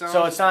way it sounds.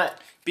 So it's not.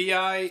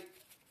 Billington,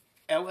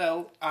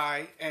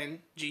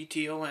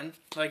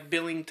 like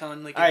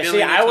Billington, like All right. See,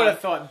 Billington. I would have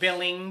thought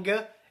Billing,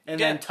 and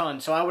then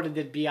ton. So I would have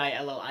did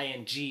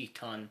Billing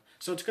ton.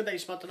 So it's good that you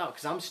spelled it out,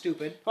 because I'm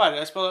stupid. Why, did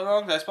I spell it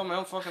wrong? Did I spell my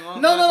own fucking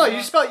wrong? No,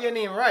 you spelled your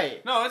name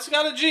right. No, it's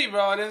got a G,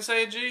 bro. I didn't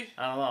say a G.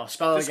 I don't know.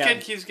 Spell it again. This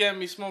kid keeps getting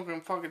me smoking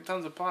fucking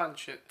tons of pot and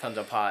shit. Tons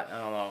of pot. I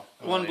don't know.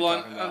 One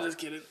blunt. I'm just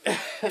kidding.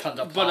 Tons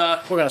of pot.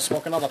 But, we're going to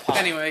smoke another pot.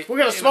 Anyway. We're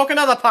going to smoke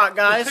another pot,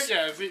 guys.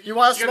 Yeah, you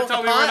want to smoke a pot? You're going to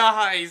tell me we're not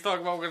high. He's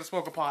talking about we're going to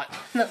smoke a pot.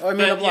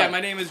 Yeah, my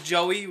name is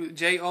Joey,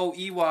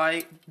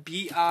 Joey,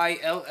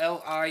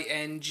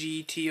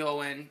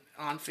 Billington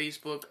on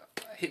Facebook.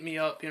 Hit me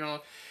up,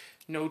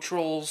 no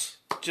trolls.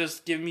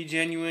 Just give me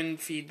genuine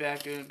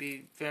feedback. It would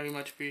be very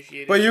much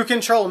appreciated. But you can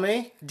troll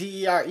me.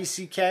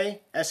 DereckSawyer.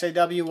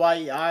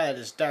 That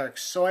is Derek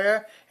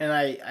Sawyer. And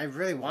I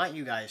really want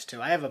you guys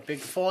to. I have a big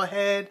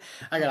forehead.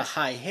 I got a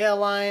high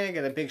hairline. I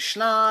got a big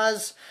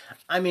schnoz.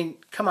 I mean,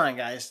 come on,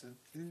 guys.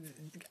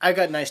 I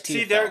got nice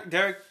teeth. See,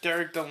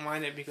 Derek don't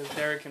mind it because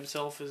Derek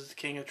himself is the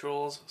king of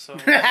trolls. So you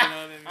know what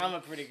I mean? I'm a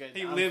pretty good.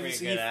 He lives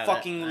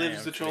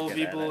to troll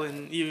people,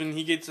 and even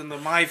he gets into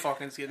my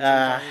fucking skin.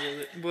 But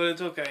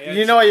it's okay.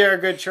 You know you're a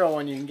good troll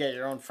when you can get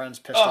your own friends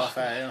pissed off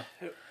at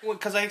you. Well,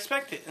 because I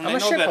expect it. And I'm a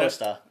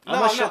shitposter.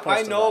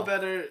 I know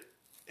better,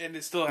 and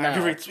it still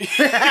aggravates me.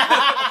 And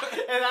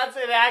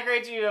it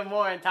aggravates you even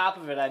more on top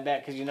of it, I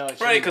bet, because you know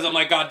it's right. Because I'm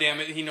like, God damn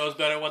it, he knows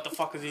better. What the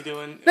fuck is he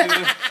doing?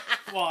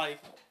 Why?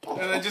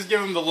 And I just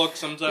give him the look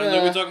sometimes.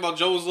 Like we talk about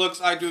Joe's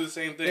looks, I do the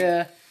same thing.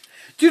 Yeah.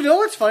 Dude, you know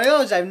what's funny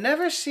though is I've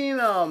never seen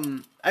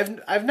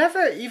I've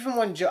never, even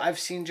when I've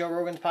seen Joe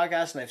Rogan's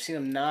podcast and I've seen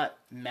him not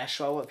mesh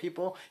well with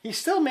people, he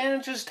still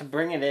manages to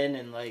bring it in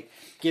and like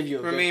give you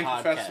a good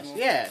podcast. Professional.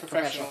 Yeah,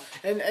 professional.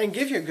 And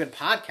give you a good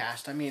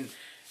podcast. I mean,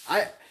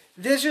 I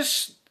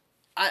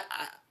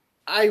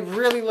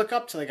really look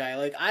up to the guy.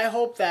 Like I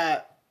hope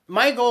that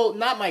my goal,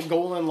 not my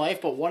goal in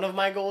life, but one of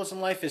my goals in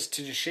life is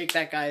to just shake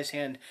that guy's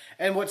hand.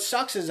 And what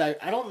sucks is I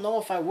don't know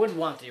if I would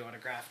want the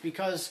autograph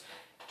because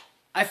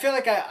I feel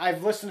like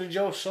I've listened to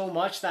Joe so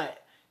much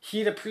that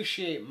he'd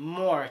appreciate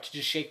more to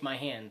just shake my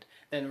hand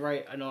than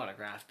write an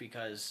autograph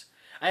because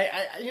I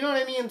you know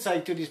what I mean? It's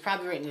like, dude, he's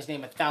probably written his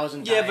name 1,000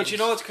 times. Yeah, but you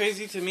know what's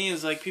crazy to me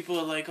is like people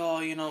are like, oh,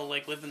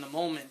 like live in the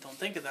moment, don't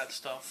think of that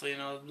stuff,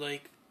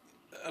 like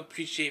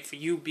appreciate for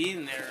you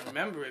being there and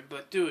remember it.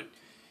 But dude,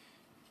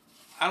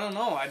 I don't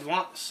know. I'd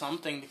want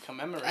something to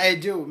commemorate. I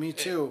do. Me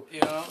too.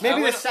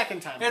 Maybe the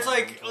second time. It's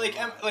like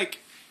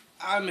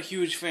I'm a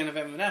huge fan of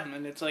Eminem,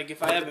 and it's like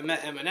if I haven't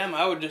met Eminem,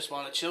 I would just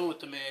want to chill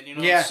with the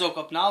man, soak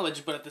up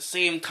knowledge. But at the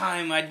same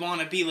time, I'd want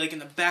to be like in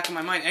the back of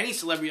my mind. Any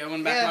celebrity, I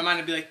went back in my mind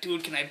and be like,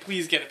 dude, can I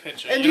please get a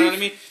picture? You know what I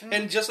mean?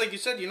 And just like you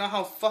said, you know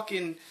how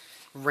fucking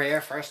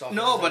rare, first off.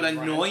 No, but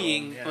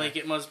annoying, like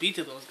it must be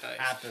to those guys.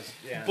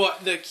 Yeah.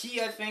 But the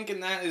key, I think,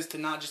 in that is to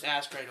not just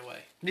ask right away.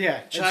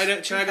 Yeah. Try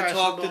to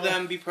talk to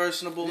them, be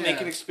personable,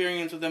 make an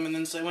experience with them, and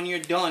then say when you're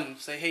done,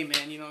 say, hey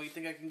man, you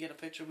think I can get a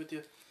picture with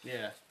you?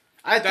 Yeah.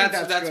 I think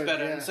that's good,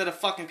 better. Yeah. Instead of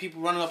fucking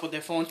people running up with their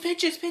phones,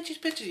 pictures.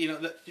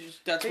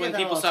 That's when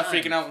people start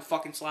freaking out and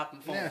fucking slapping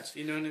phones.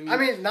 Yeah. You know what I mean? I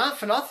mean, not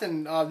for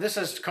nothing. This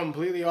is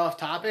completely off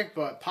topic,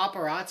 but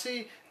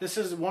paparazzi. This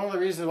is one of the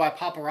reasons why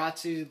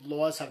paparazzi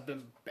laws have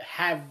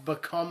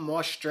become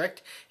more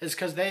strict. Is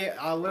because they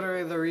are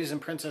literally the reason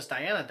Princess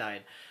Diana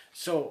died.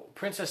 So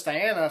Princess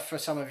Diana, for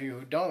some of you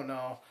who don't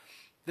know,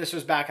 this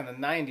was back in the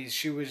 90s.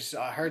 She was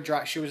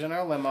she was in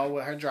her limo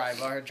with her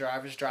driver. Her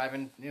driver's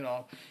driving,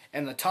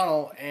 in the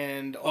tunnel,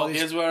 and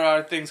here's where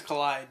our things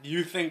collide.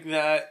 You think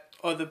that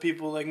other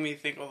people like me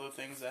think other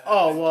things that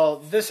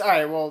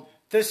happened.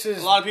 This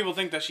is a lot of people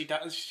think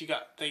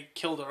that they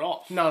killed her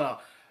off. No.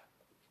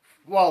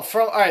 Well,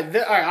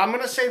 I'm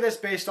gonna say this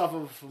based off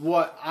of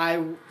what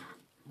I've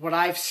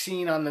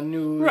seen on the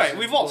news. Right,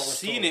 we've all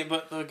seen it,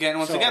 but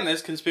once again,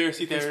 there's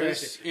conspiracy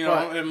theories.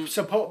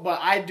 But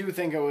I do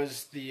think it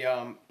was the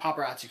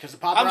paparazzi because the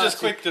paparazzi. I'm just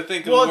quick to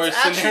think of the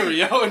worst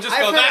scenario and just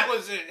that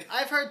was it.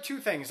 I've heard two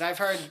things. I've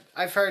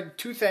heard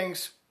two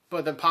things,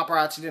 but the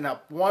paparazzi didn't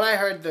help. One, I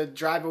heard the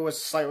driver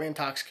was slightly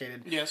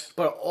intoxicated. Yes.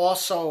 But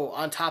also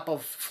on top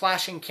of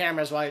flashing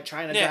cameras while you're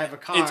trying to drive a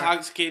car,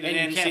 intoxicated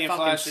and you can't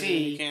fucking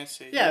see. You can't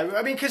see. Yeah,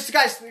 I mean, because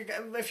guys,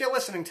 if you're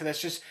listening to this,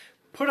 just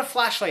put a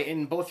flashlight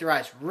in both your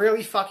eyes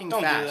really fucking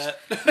fast.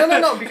 Don't do that.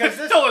 No, because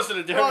this... Don't listen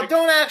to Derek. Well,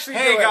 don't actually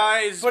do it. Hey,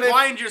 guys,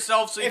 blind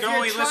yourself so you can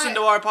only listen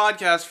to our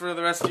podcast for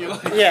the rest of your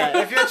life.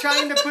 Yeah, if you're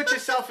trying to put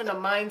yourself in a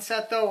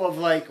mindset, though, of,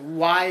 like,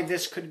 why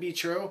this could be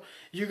true,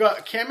 you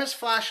got cameras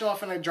flashing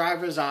off in a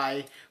driver's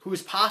eye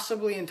who's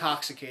possibly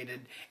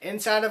intoxicated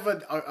inside of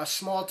a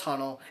small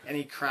tunnel, and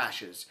he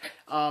crashes.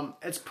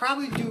 It's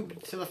probably due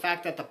to the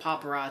fact that the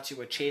paparazzi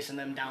were chasing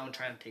them down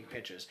trying to take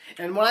pictures.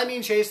 And when I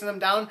mean chasing them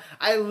down,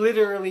 I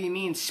literally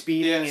mean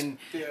speeding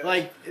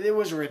like, it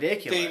was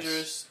ridiculous.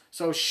 Dangerous.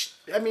 So,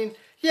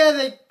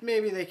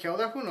 maybe they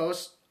killed her. Who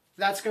knows?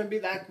 That's going to be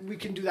that. We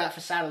can do that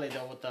for Saturday,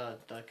 though, with the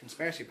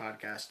conspiracy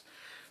podcast.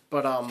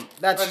 But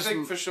that's. I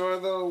think for sure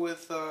though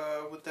with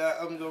that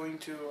I'm going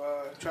to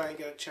try and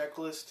get a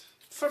checklist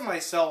for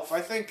myself. I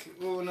think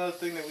another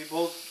thing that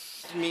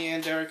me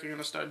and Derek are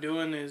gonna start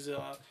doing is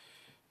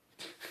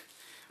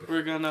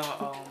we're gonna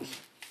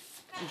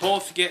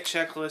both get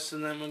checklists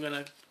and then we're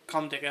gonna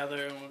come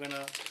together and we're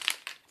gonna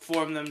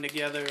form them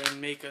together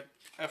and make a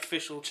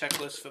official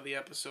checklist for the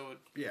episode.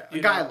 Yeah, a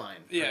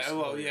guideline. Yeah,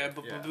 well,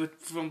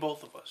 but from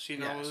both of us, you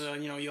know.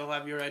 Yes. You'll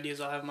have your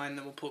ideas, I'll have mine,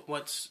 then we'll put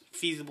what's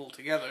feasible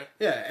together.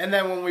 Yeah, and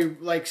then when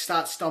we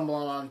start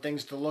stumbling on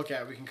things to look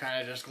at, we can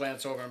kind of just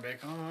glance over and be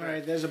like, all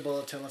right, there's a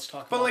bulletin, let's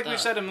talk about that. But like we've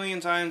said a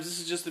million times, this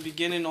is just the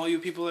beginning. All you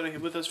people that are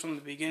with us from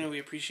the beginning, we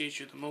appreciate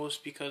you the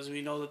most because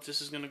we know that this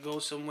is going to go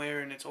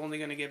somewhere and it's only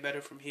going to get better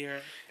from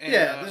here. And,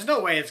 there's no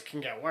way it can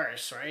get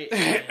worse, right?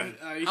 I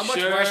mean, how much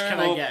worse can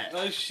I get?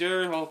 I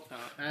sure hope not.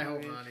 I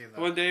hope not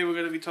either. One day we're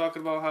going to be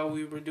talking about how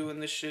we were doing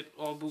this shit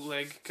all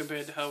bootleg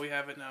compared to how we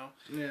have it now.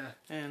 Yeah.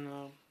 And,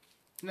 no,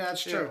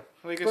 that's true.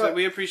 Like I said,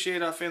 we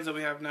appreciate our fans that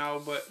we have now,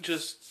 but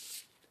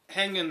just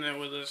hang in there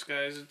with us,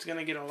 guys. It's going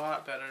to get a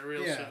lot better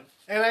real soon.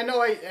 And I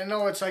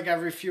know it's like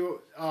every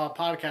few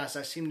podcasts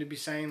I seem to be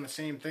saying the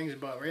same things,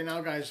 but right now,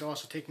 guys,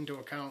 also take into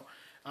account,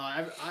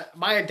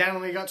 my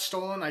identity got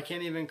stolen. I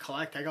can't even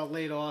collect. I got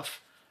laid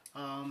off.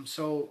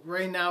 So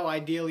right now,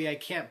 ideally, I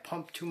can't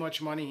pump too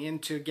much money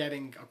into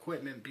getting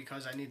equipment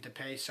because I need to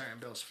pay certain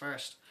bills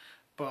first.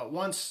 But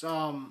once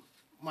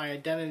my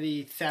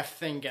identity theft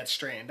thing gets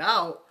straightened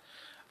out,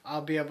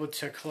 I'll be able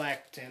to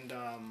collect. And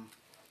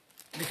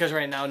because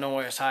right now, no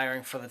one is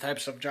hiring for the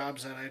types of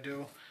jobs that I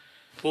do.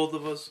 Both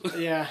of us.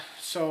 Yeah,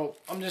 so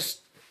I'm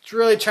just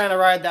really trying to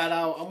ride that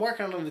out. I'm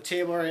working under the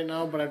table right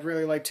now, but I'd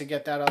really like to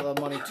get that other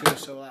money too,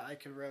 so that I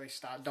can really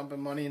start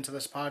dumping money into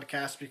this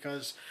podcast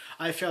because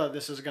I feel that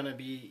this is going to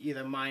be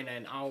either mine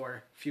and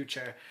our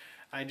future.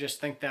 I just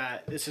think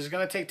that this is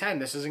going to take time.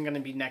 This isn't going to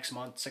be next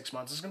month, 6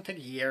 months. It's going to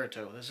take a year or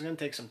two. This is going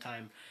to take some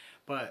time.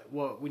 But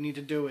what we need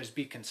to do is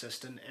be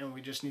consistent, and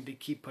we just need to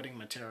keep putting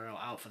material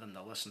out for them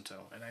to listen to.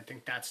 And I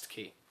think that's the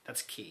key.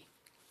 That's key.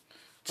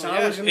 It's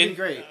always going to be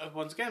great.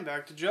 Once again,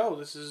 back to Joe.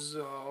 This is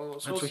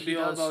supposed to be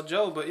all about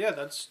Joe. But yeah,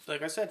 that's,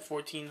 like I said,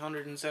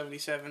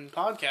 1,477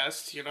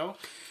 podcasts, you know.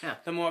 Yeah.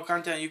 The more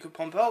content you could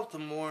pump out, the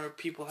more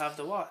people have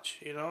to watch,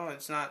 you know.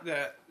 It's not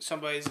that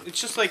somebody's... It's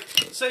just like,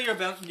 say you're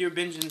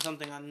binging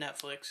something on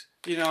Netflix,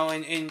 you know,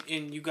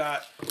 and you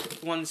got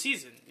one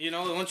season, you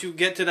know. And once you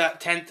get to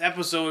that 10th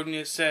episode and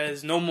it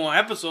says no more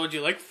episodes,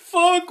 you're like,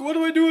 fuck, what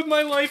do I do with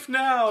my life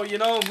now? You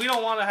know, we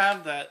don't want to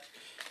have that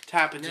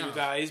happen to you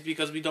guys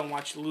because we don't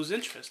want you to lose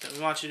interest and we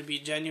want you to be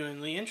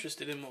genuinely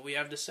interested in what we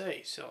have to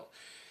say. So,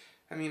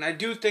 I mean, I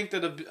do think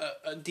that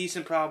a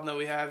decent problem that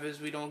we have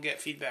is we don't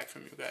get feedback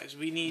from you guys.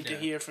 We need to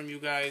hear from you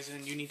guys,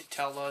 and you need to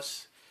tell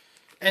us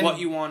what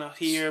you want to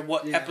hear,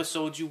 what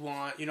episodes you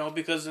want, you know,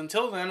 because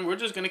until then, we're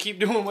just going to keep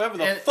doing whatever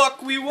the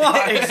fuck we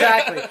want.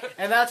 Exactly.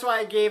 And that's why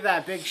I gave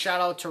that big shout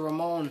out to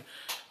Ramon.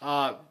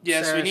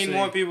 Yes, we need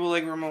more people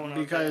like Ramon.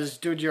 Because,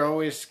 dude, you're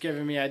always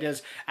giving me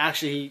ideas.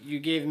 Actually, you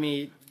gave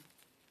me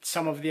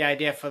some of the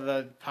idea for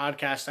the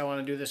podcast I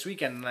want to do this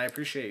weekend, and I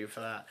appreciate you for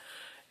that.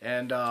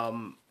 And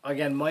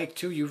again, Mike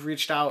too, you've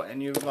reached out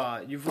and you've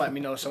let me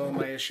know some of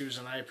my issues,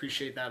 and I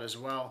appreciate that as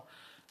well.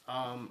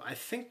 I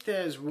think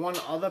there's one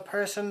other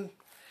person.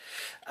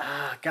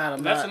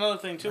 That's another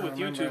thing too with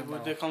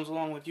YouTube that comes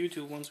along with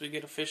YouTube. Once we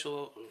get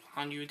official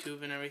on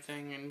YouTube and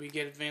everything, and we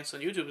get advanced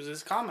on YouTube, is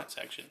this comment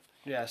section.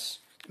 Yes.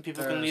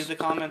 People can leave the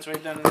comments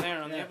right down in there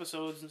on the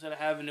episodes instead of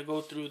having to go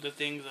through the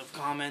things of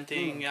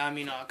commenting.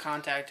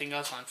 Contacting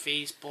us on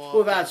Facebook.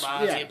 Well, that's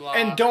blah.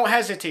 And don't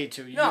hesitate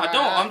to. No, don't.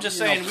 I'm just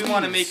saying we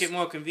want to make it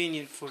more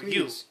convenient for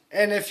you.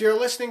 And if you're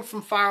listening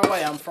from far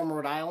away, I'm from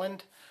Rhode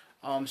Island.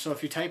 So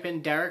if you type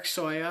in Derek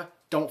Sawyer,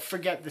 don't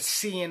forget the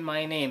C in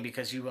my name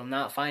because you will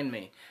not find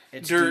me.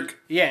 It's Dirk.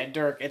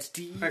 Dirk. It's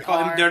D-E-R. I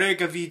call him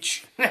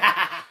Derekovich.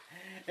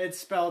 It's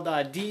spelled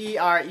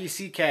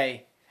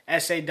D-E-R-E-C-K.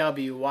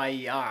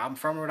 S-A-W-Y-E-R. I'm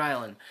from Rhode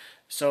Island.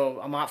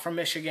 So I'm not from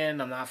Michigan.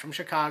 I'm not from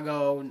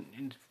Chicago.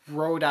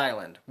 Rhode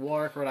Island.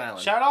 Warwick, Rhode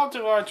Island. Shout out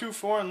to our 2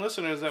 foreign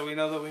listeners that we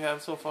know that we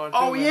have so far.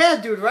 Oh, yeah,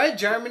 dude, right?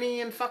 Germany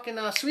and fucking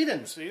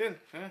Sweden. Sweden,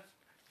 yeah.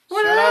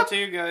 What Shout up? out to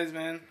you guys,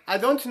 man. I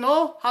don't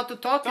know how to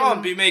talk.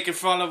 Don't be making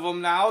fun of them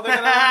now. They're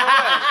gonna run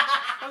away.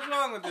 What's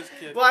wrong with this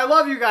kid? Well, I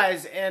love you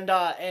guys, and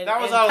that was and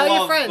out tell of your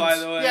love, friends. by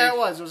the way. Yeah, it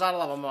was. It was out of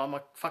love. I'm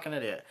a fucking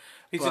idiot.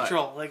 He's a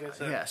troll, like I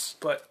said. Yes.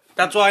 But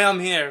that's why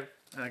I'm here.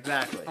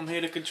 Exactly. I'm here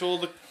to control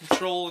the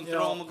troll and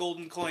throw him a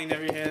golden coin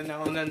every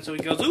now and then. So he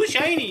goes, ooh,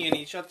 shiny, and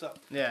he shuts up.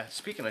 Yeah,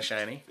 speaking of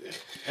shiny,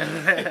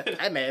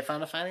 I may have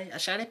found a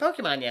shiny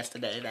Pokemon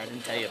yesterday that I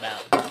didn't tell you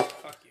about.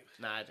 Fuck you.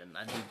 No, I didn't.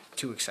 I'd be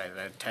too excited.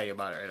 I'd tell you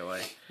about it right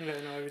away. Yeah,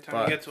 no, every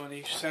time he gets one,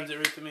 he sends it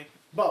right to me.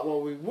 But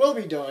what we will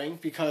be doing,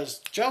 because,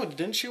 Joe,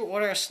 didn't you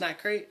order a snack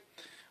crate?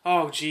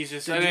 Oh,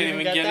 Jesus. I didn't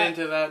even get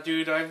into that,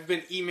 dude. I've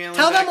been emailing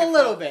Tell them a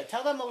little bit.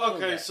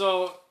 Okay,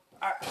 so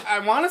I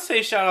want to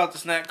say shout out to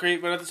Snack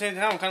Crate, but at the same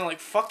time, I'm kind of like,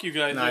 fuck you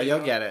guys. Nah, you'll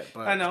get it.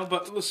 But... I know,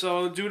 but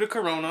so due to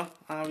Corona,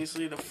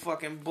 obviously the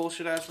fucking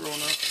bullshit-ass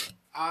Corona,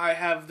 I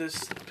have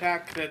this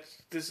pack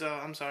this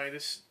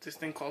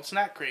thing called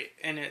Snack Crate,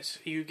 and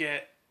you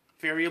get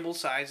variable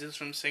sizes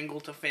from single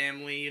to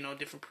family,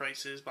 different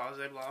prices, blah,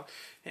 blah, blah,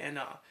 and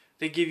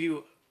they give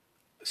you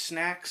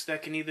snacks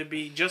that can either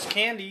be just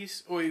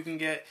candies, or you can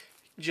get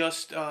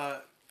just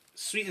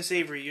sweet and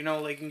savory. You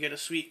know, like you can get a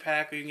sweet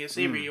pack or you can get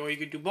savory, or you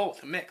could do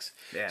both, a mix.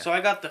 Yeah. So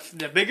I got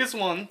the biggest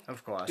one.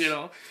 Of course. You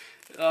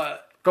know.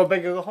 Go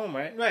big or go home,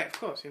 right? Right, of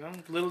course, you know.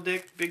 Little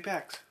dick, big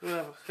packs.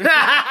 Whatever. You're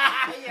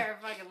a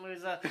fucking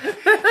loser.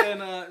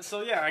 And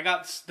so, yeah, I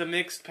got the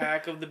mixed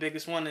pack of the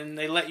biggest one, and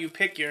they let you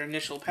pick your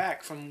initial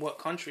pack from what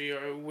country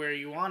or where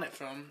you want it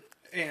from.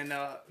 And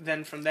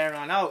then from there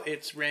on out,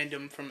 it's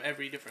random from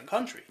every different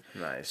country.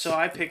 Nice. So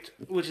I picked,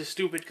 which is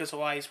stupid because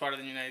Hawaii is part of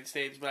the United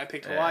States, but I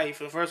picked Hawaii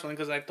for the first one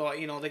because I thought,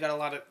 you know, they got a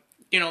lot of,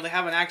 you know, they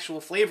have an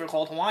actual flavor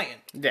called Hawaiian.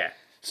 Yeah.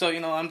 So,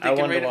 you know, I'm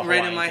thinking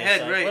right in my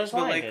head, right? What does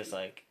Hawaiian taste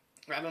like?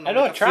 I don't know. I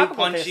know like a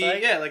tropical fruit punchy,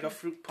 like. yeah, like a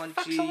fruit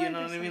punchy. You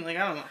know what I mean? Like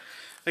I don't know,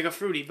 like a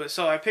fruity. But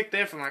so I picked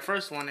that for my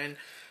first one, and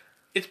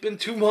it's been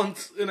 2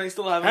 months, and I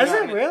still haven't. Has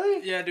gotten it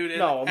really? Yeah, dude.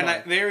 No,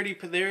 and they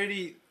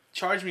already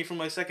charged me for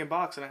my second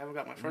box, and I haven't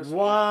got my first one.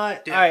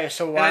 What? Yeah. All right,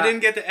 so why? And I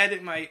didn't get to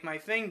edit my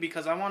thing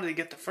because I wanted to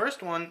get the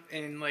first one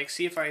and like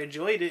see if I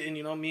enjoyed it, and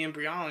you know, me and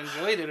Brianna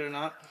enjoyed it or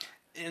not,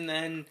 and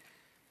then.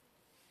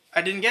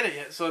 I didn't get it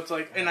yet, so it's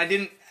like, and I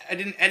didn't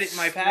edit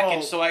my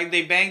package, so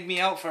they banged me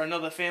out for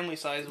another family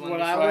size one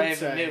before I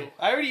even knew.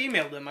 I already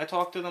emailed them. I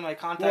talked to them. I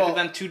contacted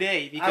them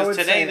today because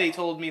today they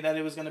told me that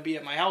it was going to be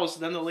at my house.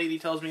 Then the lady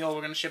tells me, "Oh,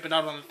 we're going to ship it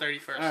out on the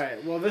 31st." All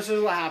right. Well, this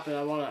is what happened.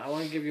 I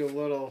want to give you a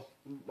little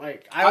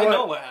like I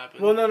know what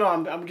happened. Well, no,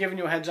 I'm giving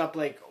you a heads up,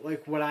 like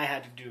what I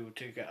had to do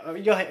to go.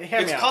 You'll hear me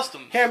out. It's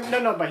custom.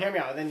 But hear me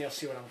out, and then you'll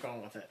see what I'm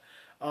going with it.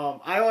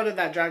 I ordered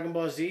that Dragon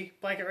Ball Z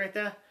blanket right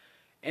there.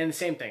 And the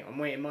same thing. I'm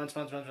waiting months.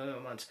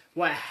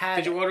 What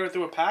Did you order it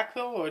through a pack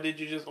though, or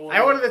did you just order?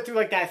 I ordered it through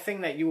like that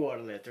thing that you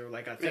ordered it through,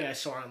 like a thing I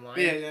saw online.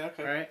 Yeah,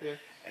 okay. Right? Yeah.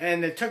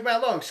 And it took me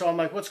that long, so I'm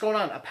like, what's going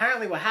on?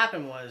 Apparently, what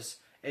happened was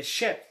it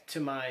shipped to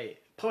my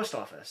post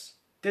office.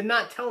 Did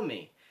not tell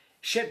me.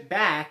 Shipped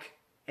back,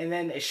 and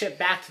then it shipped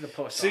back to the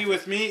post office. See,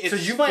 with me, it's so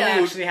you might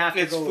actually have to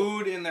it's go.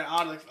 food, and they're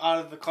out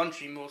of the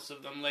country. Most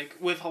of them, like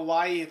with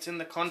Hawaii, it's in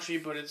the country,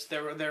 but it's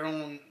their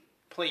own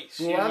place.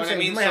 Well, you know I'm what I saying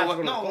mean? you might have to So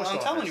go to the no, post I'm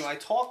telling office. you, I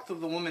talked to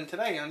the woman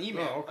today on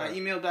email. Oh, okay. I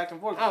emailed back and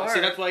forth. Oh, See,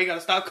 right. that's why you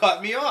gotta stop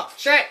cutting me off.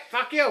 Shit,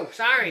 fuck you.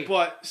 Sorry.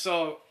 But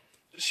so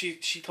she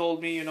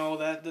told me, you know,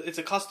 that it's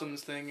a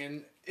customs thing,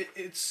 and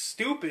it's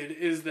stupid.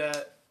 Is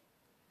that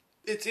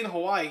it's in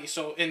Hawaii,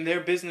 so and their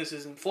business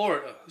is in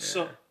Florida,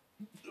 so.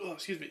 Oh,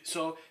 excuse me.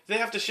 So they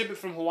have to ship it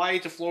from Hawaii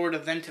to Florida,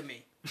 then to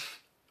me.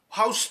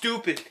 How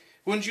stupid!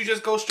 Wouldn't you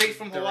just go straight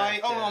from Hawaii?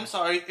 Direct, Oh, no, I'm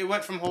sorry. It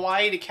went from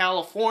Hawaii to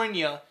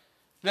California,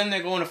 then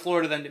they're going to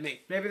Florida, then to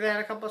me. Maybe they had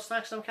a couple of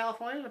snacks from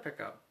California to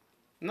pick up.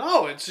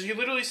 No, you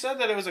literally said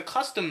that it was a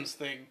customs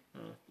thing,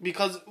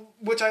 because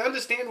which I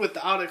understand with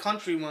the out of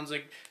country ones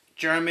like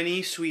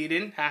Germany,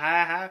 Sweden,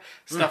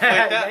 stuff like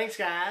that. Thanks,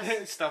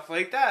 guys. Stuff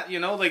like that, you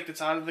know, like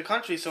it's out of the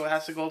country, so it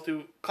has to go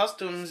through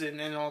customs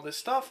and all this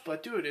stuff.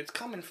 But dude, it's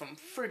coming from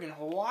friggin'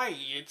 Hawaii.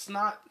 It's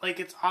not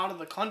like it's out of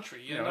the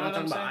country. You know we're what not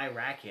I'm talking saying?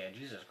 about Iraq here.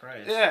 Jesus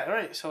Christ. Yeah,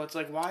 right. So it's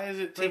like, why is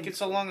it taking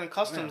so long in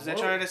customs? Yeah,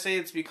 They're trying to say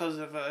it's because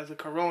of the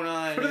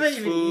corona What do and they it's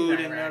even food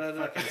eat in and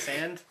Iraq? Fucking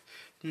sand?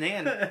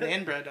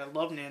 Nan bread. I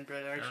love Nan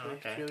bread. Actually,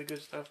 okay. It's really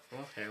good stuff.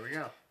 Well, there we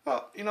go.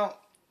 Well, you know,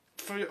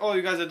 for all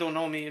you guys that don't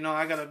know me, you know,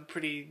 I got a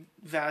pretty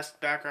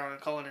vast background in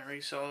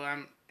culinary,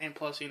 and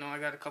plus, you know, I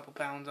got a couple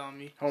pounds on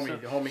me.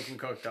 Homie can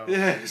cook, though.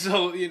 Yeah,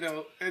 so, you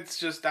know, it's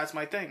just, that's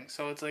my thing.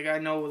 So it's like, I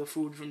know the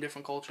food from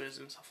different cultures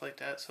and stuff like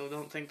that, so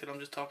don't think that I'm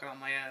just talking on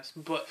my ass.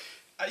 But,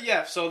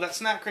 yeah, so that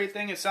snack crate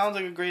thing, it sounds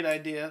like a great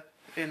idea,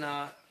 and,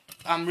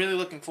 I'm really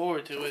looking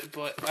forward to it,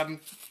 but I'm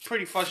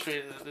pretty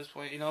frustrated at this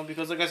point, you know,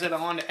 because like I said, I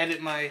wanted to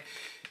edit my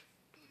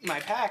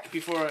pack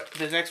before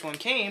the next one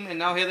came, and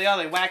now here they are.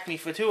 They whacked me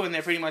for 2, and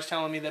they're pretty much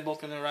telling me they're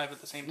both going to arrive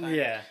at the same time.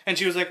 Yeah. And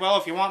she was like, well,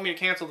 if you want me to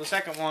cancel the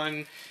second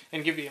one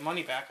and give you your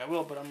money back, I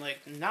will. But I'm like,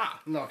 nah.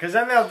 No, because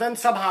then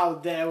somehow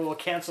they will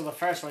cancel the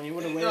first one. You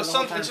would have waited a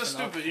long time. It's just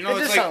to know. stupid. You know,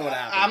 it's just like, something would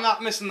happen. I'm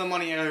not missing the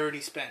money I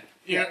already spent.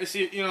 You know,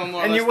 see, you know,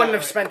 more or And less you wouldn't that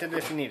have way. spent it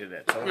if you needed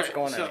it. So it's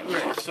going anyway.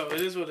 Right, so it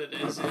is what it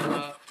is.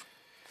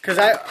 Because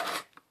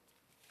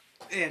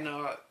You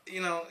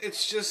know,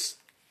 it's just,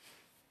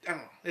 I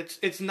don't know.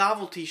 It's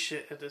novelty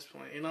shit at this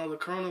point. You know, the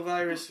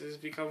coronavirus is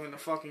becoming a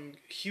fucking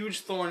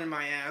huge thorn in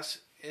my ass,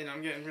 and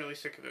I'm getting really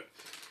sick of it.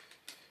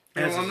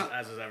 You know,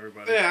 as is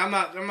everybody. Yeah, I'm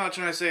not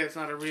trying to say it's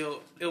not a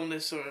real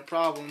illness or a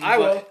problem.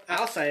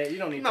 I'll say it. You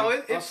don't need No,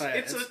 to. it's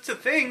a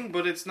thing,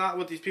 but it's not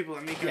what these people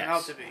are making it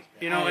out to be.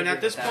 You know, I and agree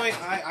at this with that.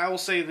 point, I will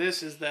say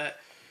this is that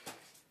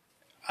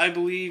I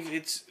believe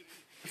it's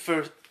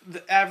for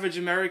the average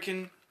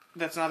American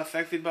that's not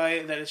affected by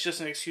it, that it's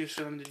just an excuse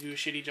for them to do a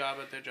shitty job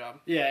at their job.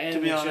 Yeah, and to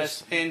be it's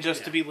honest, and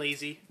just to be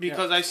lazy.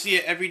 Because I see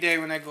it every day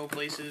when I go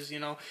places, you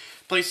know.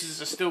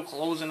 Places are still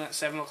closing at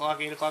 7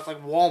 o'clock, 8 o'clock,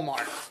 like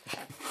Walmart.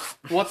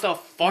 What the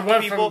fuck,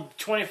 went people? from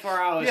 24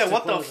 hours. Yeah, to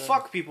what the closing.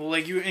 fuck, people?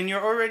 Like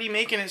you're already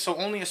making it so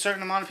only a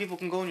certain amount of people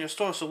can go in your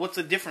store. So what's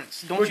the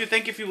difference? Don't you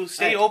think if you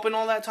stay open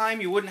all that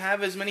time, you wouldn't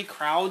have as many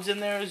crowds in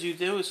there as you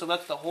do? So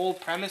that's the whole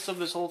premise of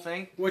this whole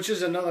thing. Which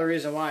is another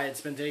reason why it's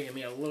been taking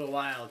me a little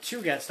while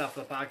to get stuff for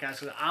the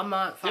podcast, because I'm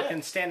not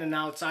fucking standing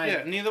outside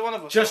Yeah, neither one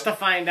of us. just to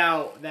find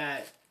out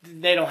that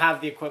they don't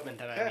have the equipment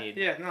that I need.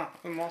 Yeah, no,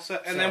 I'm all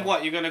set. And then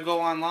what? You're gonna go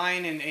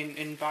online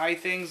and buy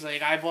things?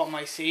 Like I bought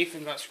my safe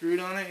and got screwed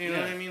on it. You know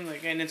what I mean?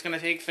 Like, and it's gonna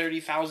take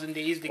 30,000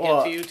 days to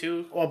get to you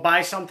too. Or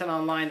buy something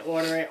online,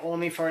 order it,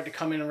 only for it to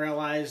come in and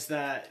realize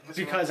that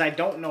because I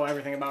don't know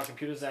everything about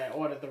computers, that I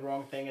ordered the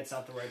wrong thing. It's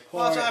not the right port.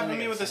 Well, that's what happened to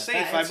me with the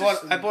safe. I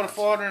bought a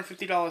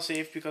 $450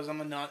 safe because I'm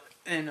a nut,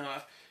 and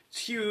it's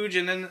huge.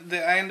 And then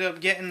I ended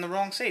up getting the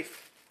wrong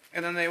safe,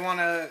 and then they want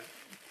to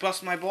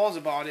bust my balls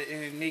about it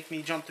and make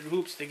me jump through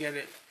hoops to get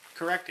it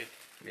corrected.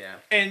 Yeah.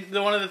 And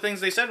one of the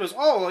things they said was,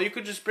 "Oh, well, you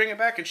could just bring it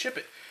back and ship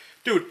it."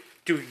 Dude,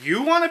 do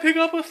you want to pick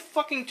up a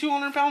fucking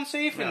 200-pound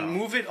safe and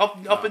move it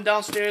up and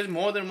downstairs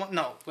more than one?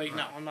 No, like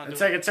no, I'm not. It's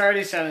doing like it's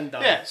already said and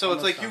done. Yeah, so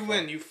it's like you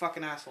win, you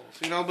fucking assholes,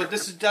 you know. But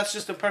that's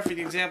just a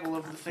perfect example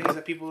of the things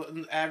that people,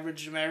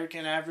 average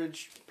American,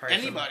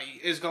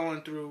 anybody is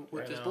going through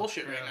with this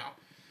bullshit right now.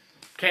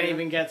 Can't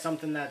even get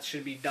something that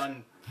should be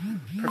done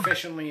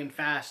proficiently and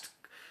fast.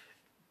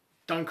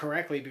 Done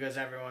correctly because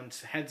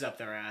everyone's heads up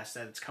their ass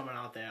that it's coming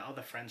out their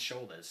other friends'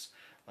 shoulders.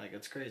 Like,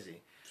 it's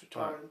crazy.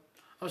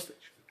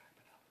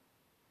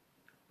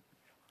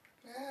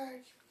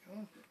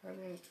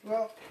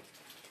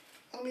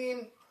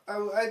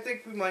 I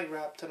think we might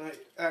wrap tonight,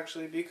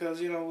 actually, because,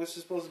 this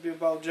is supposed to be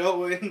about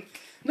Joe and...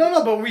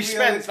 No, but we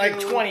spent like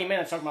 20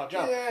 minutes talking about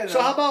Joe. Yeah, so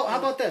how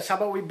about this? How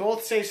about we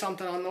both say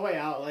something on the way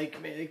out? Like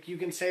you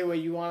can say what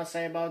you want to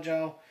say about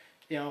Joe.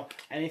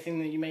 Anything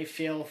that you may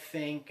feel,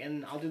 think,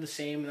 and I'll do the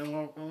same, and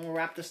then we'll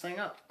wrap this thing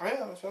up. I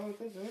know, that's what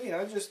good to me.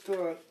 I just,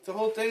 the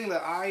whole thing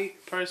that I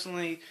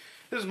personally,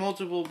 there's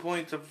multiple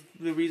points of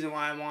the reason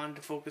why I wanted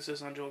to focus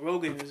this on Joe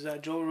Rogan, is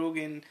that Joe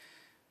Rogan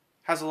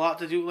has a lot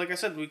to do, like I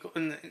said,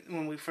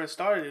 when we first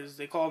started, is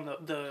they call him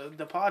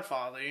the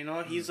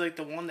Podfather, He's like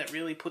the one that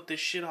really put this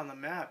shit on the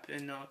map,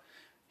 and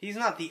he's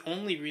not the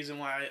only reason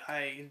why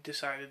I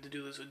decided to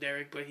do this with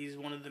Derek, but he's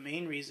one of the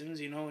main reasons,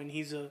 and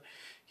he's a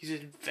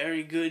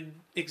very good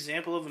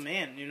example of a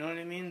man, you know what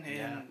I mean?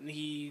 And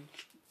he...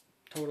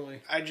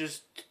 Totally. I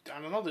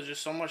don't know, there's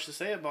just so much to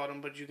say about him,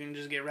 but you can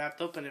just get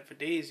wrapped up in it for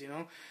days,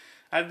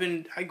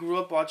 I grew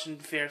up watching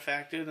Fear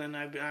Factor, and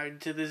I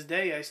to this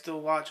day, I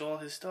still watch all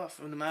his stuff.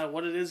 No matter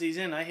what it is he's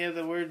in, I hear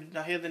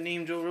the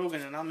name Joe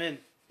Rogan, and I'm in.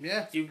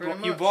 Yeah, you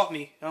bought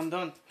me. I'm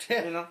done.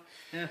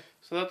 Yeah.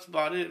 So that's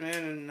about it,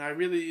 man. And I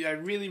really,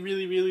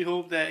 really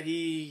hope that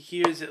he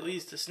hears at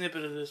least a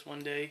snippet of this one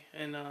day,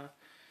 and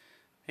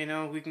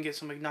we can get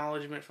some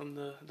acknowledgement from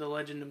the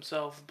legend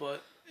himself.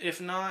 But if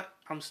not,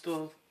 I'm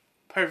still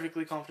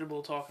perfectly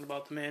comfortable talking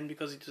about the man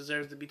because he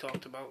deserves to be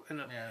talked about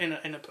in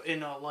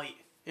a light,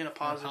 in a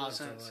positive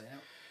sense. Yeah.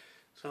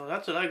 So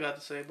that's what I got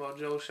to say about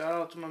Joe. Shout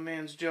out to my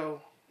man's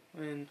Joe,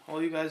 and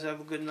all you guys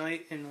have a good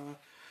night, and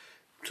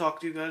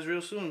talk to you guys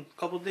real soon. A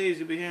couple days,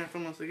 you'll be hearing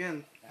from us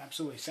again.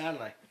 Absolutely,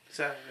 Saturday.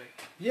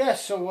 Yeah,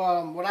 so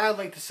what I would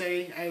like to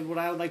say, what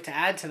I would like to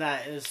add to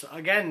that is,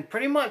 again,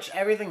 pretty much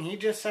everything he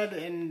just said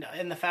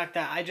in the fact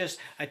that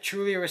I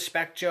truly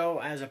respect Joe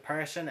as a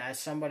person, as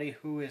somebody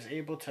who is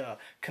able to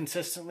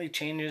consistently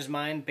change his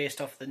mind based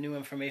off the new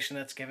information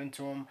that's given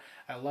to him.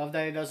 I love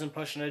that he doesn't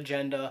push an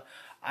agenda.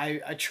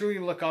 I truly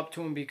look up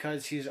to him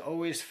because he's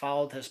always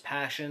followed his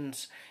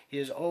passions. He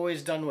has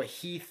always done what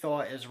he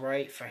thought is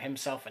right for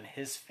himself and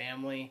his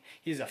family.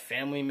 He's a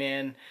family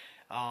man.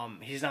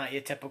 He's not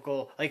your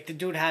typical, like the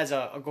dude has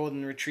a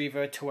golden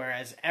retriever to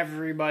whereas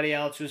everybody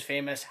else who's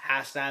famous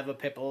has to have a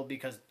pit bull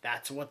because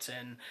that's what's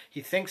in.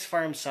 He thinks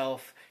for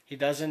himself. He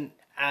doesn't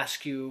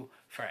ask you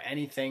for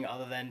anything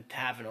other than to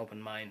have an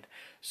open mind.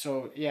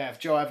 So yeah, if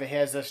Joe ever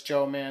hears this,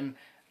 Joe, man,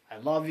 I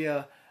love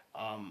you.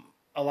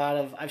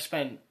 I've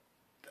spent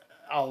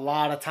a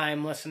lot of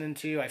time listening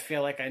to you. I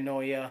feel like I know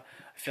you. I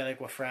feel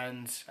like we're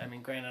friends. I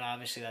mean, granted,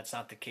 obviously that's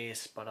not the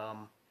case, but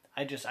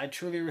I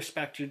truly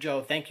respect you,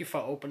 Joe. Thank you for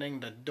opening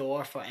the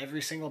door for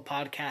every single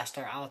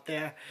podcaster out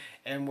there.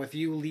 And with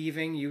you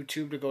leaving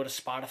YouTube to go to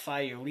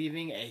Spotify, you're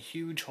leaving a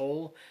huge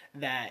hole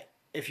that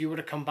if you were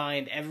to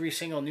combine every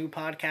single new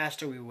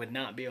podcaster, we would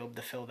not be able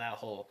to fill that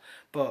hole.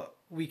 But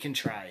we can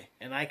try,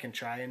 and I can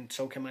try, and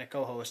so can my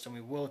co-host, and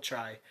we will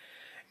try.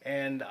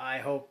 And I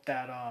hope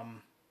that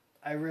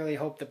I really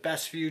hope the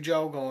best for you,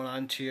 Joe, going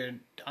onto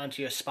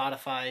your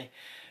Spotify.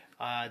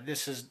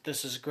 This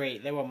is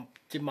great. They were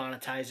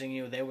demonetizing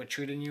you. They were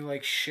treating you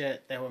like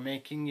shit. They were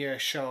making your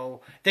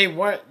show.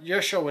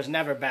 Your show was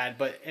never bad,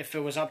 but if it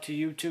was up to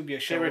YouTube, your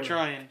show. They were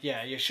trying.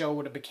 Yeah, your show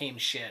would have became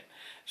shit.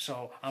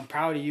 So I'm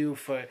proud of you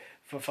for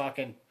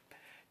fucking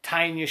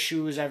tying your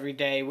shoes every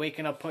day,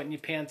 waking up, putting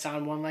your pants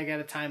on one leg at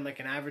a time like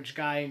an average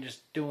guy, and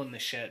just doing the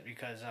shit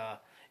because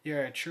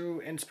you're a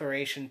true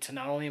inspiration to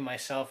not only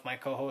myself, my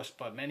co-host,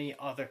 but many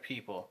other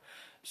people.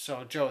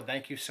 So, Joe,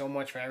 thank you so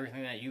much for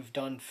everything that you've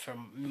done for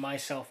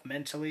myself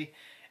mentally,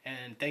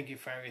 and thank you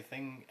for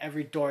everything,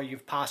 every door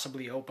you've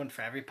possibly opened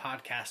for every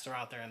podcaster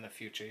out there in the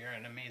future. You're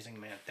an amazing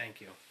man. Thank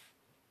you.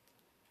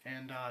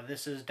 And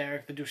this is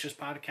Derek the Douches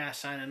Podcast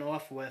signing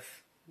off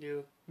with...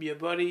 Your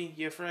buddy,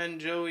 your friend,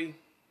 Joey.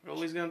 We're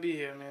always going to be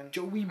here, man.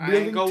 Joey Billington. I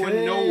ain't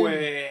going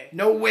nowhere.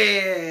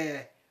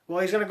 Nowhere. Well,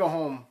 he's going to go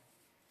home,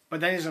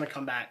 but then he's going to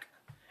come back.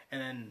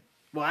 and then,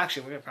 well,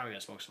 actually, we're probably going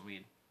to smoke some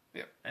weed.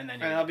 Yep. And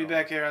then I'll be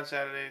back here on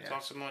Saturday to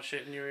talk some more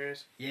shit in your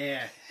ears.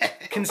 Yeah.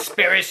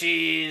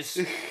 Conspiracies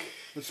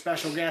with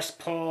special guest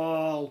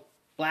Paul,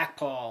 Black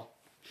Paul.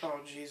 Oh,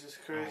 Jesus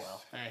Christ.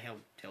 Oh, well.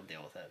 He'll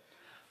deal with it.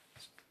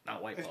 It's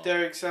not white Paul. If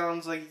Derek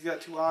sounds like he's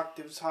got 2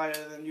 octaves higher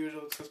than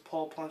usual, it's because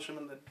Paul punched him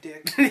in the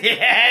dick.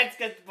 Yeah, it's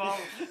good, Paul.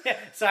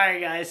 Sorry,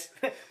 guys.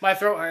 My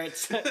throat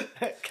hurts.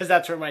 Because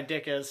that's where my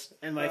dick is,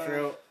 in my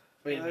throat.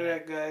 Wait a minute.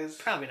 Alright, guys.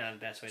 Probably not the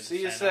best way to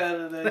See you sign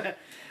off. Saturday.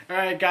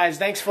 Alright, guys.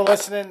 Thanks for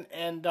listening.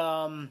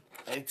 And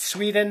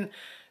Sweden,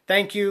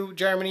 thank you.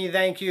 Germany,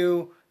 thank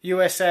you.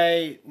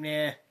 USA,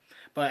 yeah.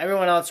 But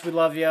everyone else, we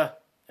love you.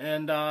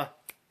 And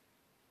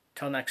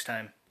till next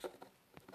time.